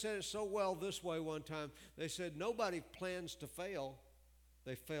 Somebody said it so well this way one time. They said, nobody plans to fail.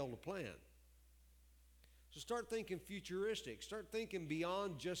 They fail to plan. So start thinking futuristic. Start thinking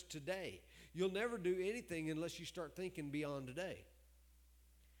beyond just today. You'll never do anything unless you start thinking beyond today.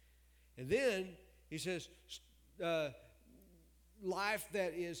 And then he says, life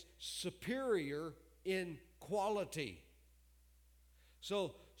that is superior in quality.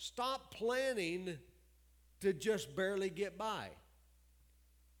 So stop planning to just barely get by.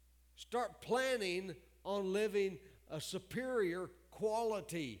 Start planning on living a superior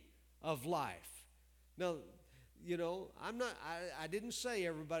quality of life. Now, you know, I didn't say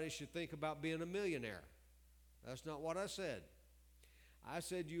everybody should think about being a millionaire. That's not what I said. I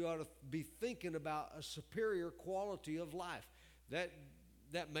said you ought to be thinking about a superior quality of life. That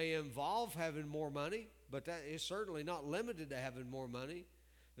may involve having more money, but that is certainly not limited to having more money.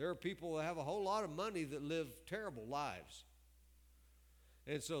 There are people that have a whole lot of money that live terrible lives.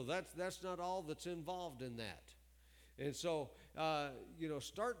 And so that's not all that's involved in that. And so,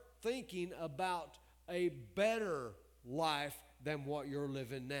 start thinking about a better life than what you're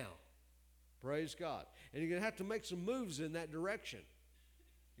living now. Praise God. And you're going to have to make some moves in that direction.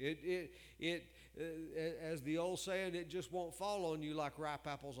 As the old saying, it just won't fall on you like ripe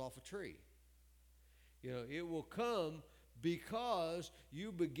apples off a tree. You know, it will come because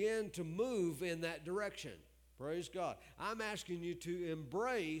you begin to move in that direction. Praise God. I'm asking you to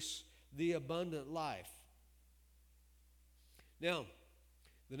embrace the abundant life. Now,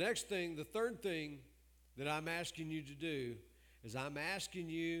 the third thing that I'm asking you to do is I'm asking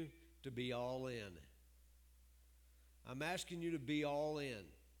you to be all in. I'm asking you to be all in.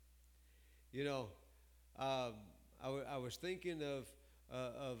 You know, I was thinking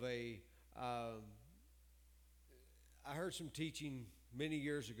I heard some teaching many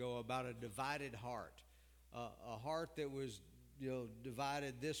years ago about a divided heart, a heart that was,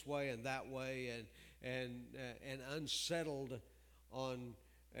 divided this way and that way, and unsettled on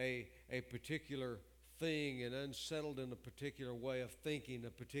a particular thing, and unsettled in a particular way of thinking, a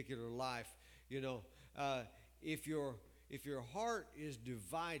particular life. You know, if your heart is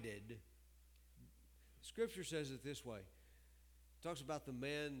divided, Scripture says it this way. It talks about the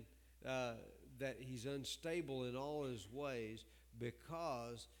man that he's unstable in all his ways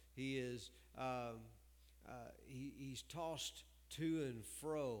because he is he's tossed to and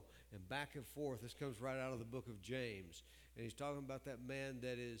fro and back and forth. This comes right out of the book of James, and he's talking about that man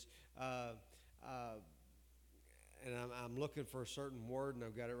that is. And I'm looking for a certain word, and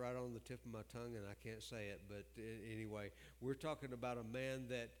I've got it right on the tip of my tongue, and I can't say it. But anyway, we're talking about a man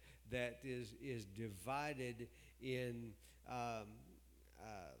that is divided in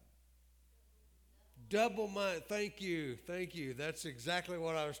double-minded. Thank you. That's exactly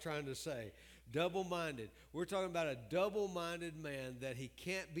what I was trying to say. Double-minded. We're talking about a double-minded man that he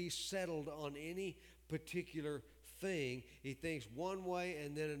can't be settled on any particular thing. He thinks one way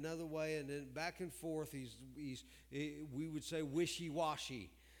and then another way, and then back and forth. We would say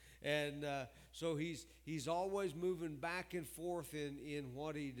wishy-washy, and so he's always moving back and forth in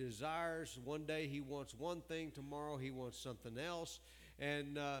what he desires. One day he wants one thing, tomorrow he wants something else,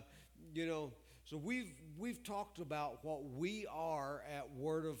 and so we've talked about what we are at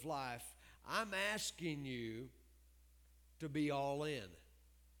Word of Life. I'm asking you to be all in.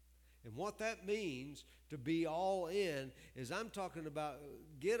 And what that means, to be all in, is I'm talking about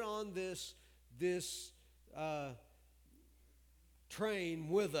get on this train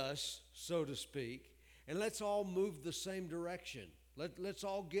with us, so to speak, and let's all move the same direction. Let's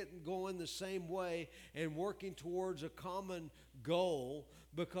all get going the same way and working towards a common goal,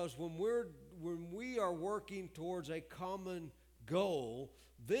 because when we are working towards a common goal,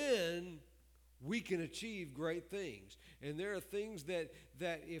 then we can achieve great things. And there are things that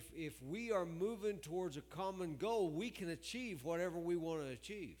if we are moving towards a common goal, we can achieve whatever we want to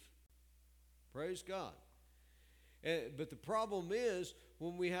achieve. Praise God. But the problem is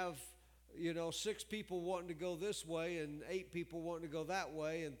when we have 6 people wanting to go this way and 8 people wanting to go that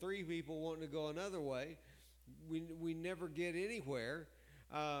way and 3 people wanting to go another way, we never get anywhere.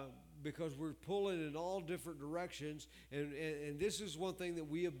 Because we're pulling in all different directions. And this is one thing that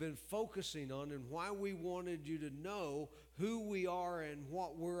we have been focusing on, and why we wanted you to know who we are and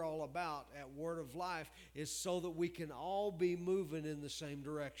what we're all about at Word of Life is so that we can all be moving in the same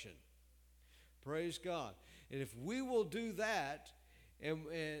direction. Praise God. And if we will do that and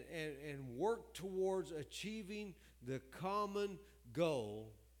work towards achieving the common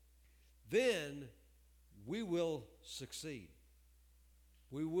goal, then we will succeed.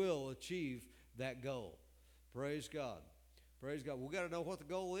 We will achieve that goal. Praise God. Praise God. We got to know what the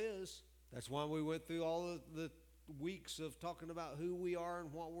goal is. That's why we went through all of the weeks of talking about who we are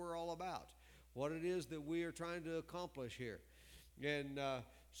and what we're all about, what it is that we are trying to accomplish here. And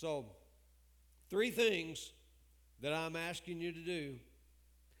so 3 things that I'm asking you to do.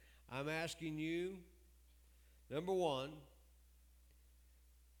 I'm asking you, number 1,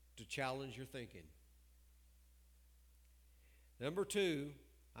 to challenge your thinking. Number 2,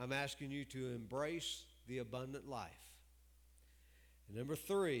 I'm asking you to embrace the abundant life. And number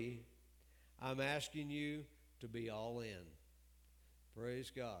 3, I'm asking you to be all in.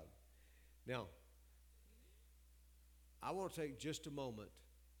 Praise God. Now, I want to take just a moment,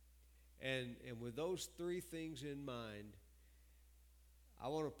 and with those 3 things in mind, I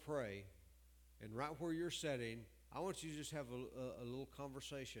want to pray, and right where you're sitting, I want you to just have a little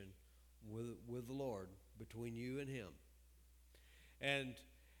conversation with the Lord between you and Him. And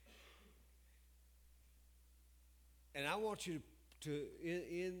I want you to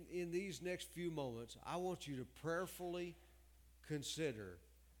in these next few moments, I want you to prayerfully consider,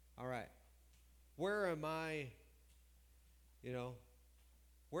 all right, where am I,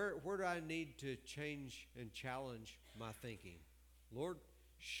 where do I need to change and challenge my thinking? Lord,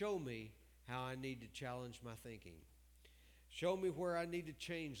 show me how I need to challenge my thinking. Show me where I need to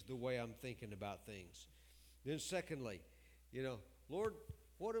change the way I'm thinking about things. Then secondly, Lord,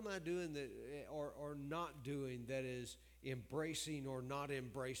 what am I doing that or not doing that is embracing or not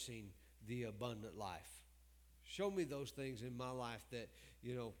embracing the abundant life? Show me those things in my life that,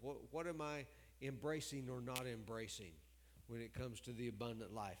 what am I embracing or not embracing when it comes to the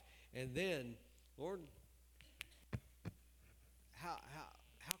abundant life? And then, Lord, how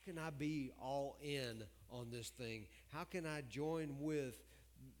can I be all in on this thing? How can I join with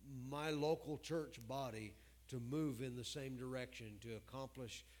my local church body to move in the same direction to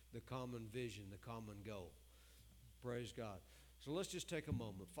accomplish the common vision, the common goal? Praise God. So let's just take a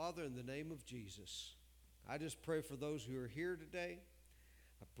moment. Father, in the name of Jesus, I just pray for those who are here today.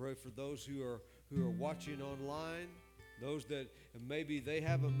 I pray for those who are watching online, those that maybe they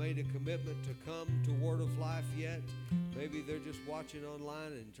haven't made a commitment to come to Word of Life yet. Maybe they're just watching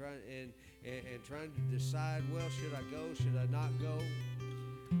online and trying to decide, well, should I go? Should I not go?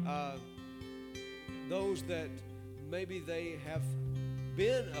 Those that maybe they have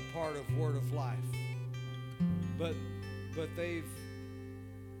been a part of Word of Life, but they've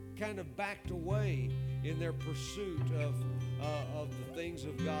kind of backed away in their pursuit of the things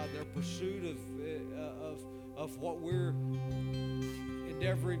of God, their pursuit of what we're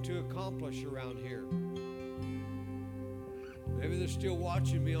endeavoring to accomplish around here. Maybe they're still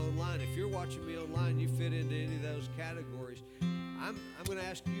watching me online. If you're watching me online, you fit into any of those categories. I'm going to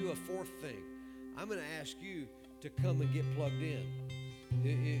ask you a 4th thing. I'm going to ask you to come and get plugged in.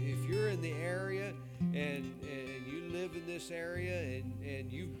 If you're in the area and you live in this area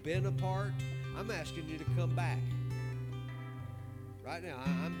and you've been a part, I'm asking you to come back. Right now,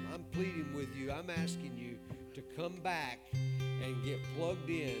 I'm pleading with you. I'm asking you to come back and get plugged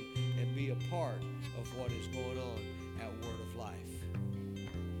in and be a part of what is going on at Word of Life.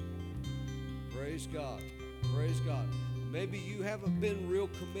 Praise God. Praise God. Maybe you haven't been real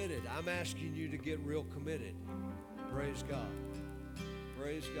committed. I'm asking you to get real committed. Praise God.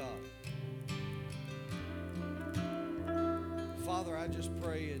 Praise God. Father, I just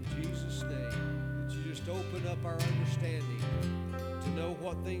pray in Jesus' name that you just open up our understanding to know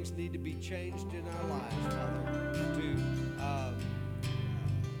what things need to be changed in our lives, Father,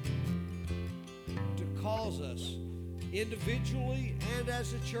 to cause us individually and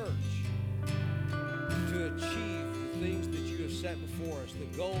as a church to achieve the things that you have set before us, the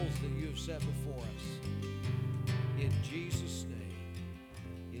goals that you have set before us. In Jesus' name.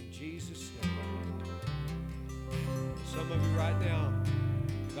 In Jesus' name. Some of you right now,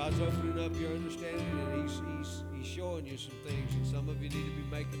 God's opening up your understanding and He's showing you some things, and some of you need to be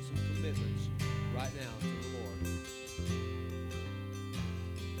making some commitments right now to the Lord.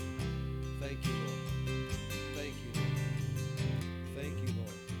 Thank you, Lord. Thank you, Lord. Thank you,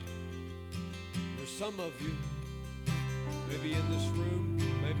 Lord. There's some of you, maybe in this room,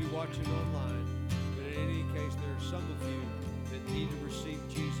 maybe watching online, but in any case, there are some of you that need to receive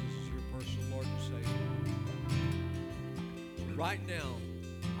Jesus as your personal Lord and Savior. Right now,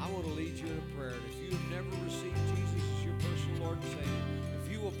 I want to lead you in a prayer. And if you have never received Jesus as your personal Lord and Savior,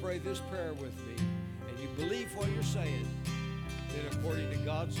 if you will pray this prayer with me and you believe what you're saying, then according to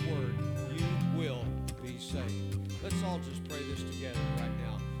God's Word, you will be saved. Let's all just pray this together right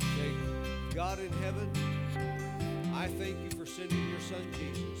now. Say, God in heaven, I thank you for sending your Son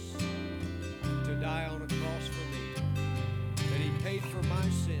Jesus to die on a cross for me, that he paid for my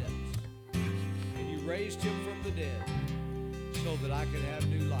sins, and you raised him from the dead so that I could have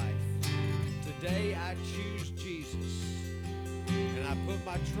new life. Today I choose Jesus, and I put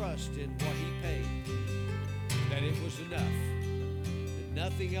my trust in what he paid, that it was enough, that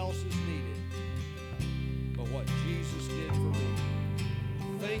nothing else is needed but what Jesus did for me.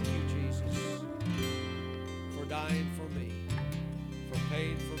 Thank you, Jesus, for dying for me, for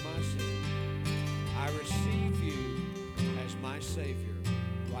paying for my sin. I receive you as my Savior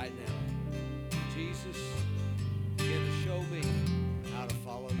right now. Jesus, begin to show me how to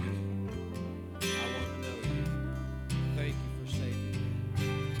follow you. I want to know you. Thank you for saving me.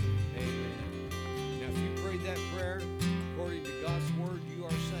 Amen. Now, if you prayed that prayer according to God's Word, you are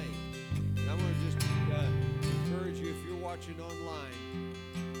saved. And I'm going to just encourage you, if you're watching online,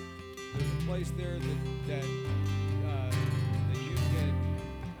 there's a place there that you can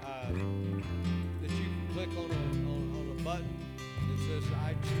click on a button that says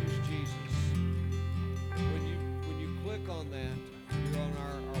I choose Jesus. When you click on that, you're on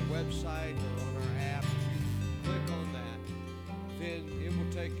our website or on our app, if you click on that, then it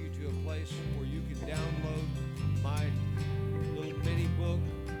will take you to a place where you can download my little mini book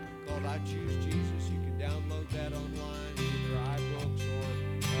called I Choose Jesus. You can download that online, either iBooks or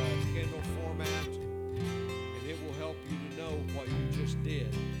Kindle format, and it will help you to know what you just did,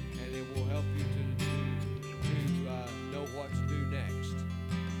 and it will help you to know what to do next.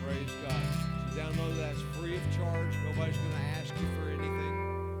 Praise God. So download that. It's free of charge. Nobody's going to ask you for anything.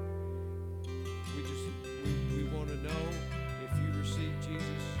 We want to know if you received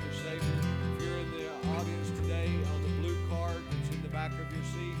Jesus your Savior. If you're in the audience today, on the blue card that's in the back of your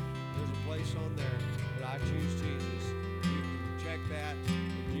seat, there's a place on there that I choose Jesus. You can check that,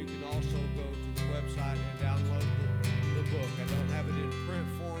 and you can also go to the website and download the book. I don't have it in print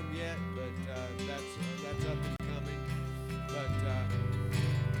form yet, but that's up and coming. But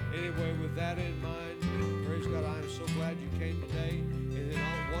anyway, with that in mind, praise God, I am so glad you came today. And then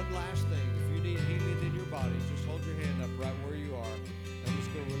one last thing, if you need healing in your body, just hold your hand up right where you are. I'm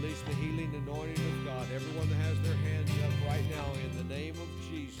just going to release the healing anointing of God. Everyone that has their hands up right now, in the name of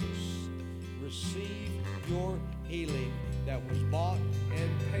Jesus, receive your healing that was bought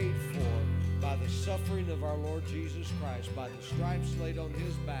and paid for by the suffering of our Lord Jesus Christ. By the stripes laid on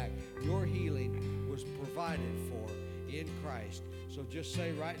his back, your healing was provided for in Christ. So just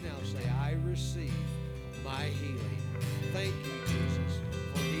say right now, say, I receive my healing. Thank you, Jesus,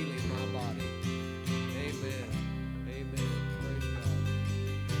 for healing my body. Amen. Amen. Praise God.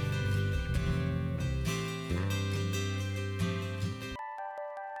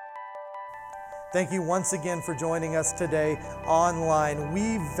 Thank you once again for joining us today online.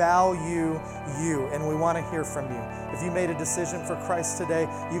 We value you, and we want to hear from you. If you made a decision for Christ today,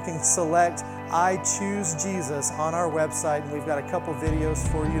 you can select I Choose Jesus on our website, and we've got a couple videos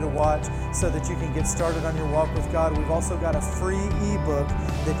for you to watch so that you can get started on your walk with God. We've also got a free ebook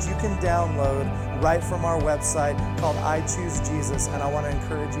that you can download right from our website called I Choose Jesus, and I want to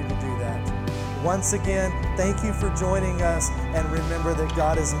encourage you to do that. Once again, thank you for joining us, and remember that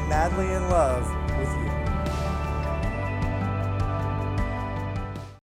God is madly in love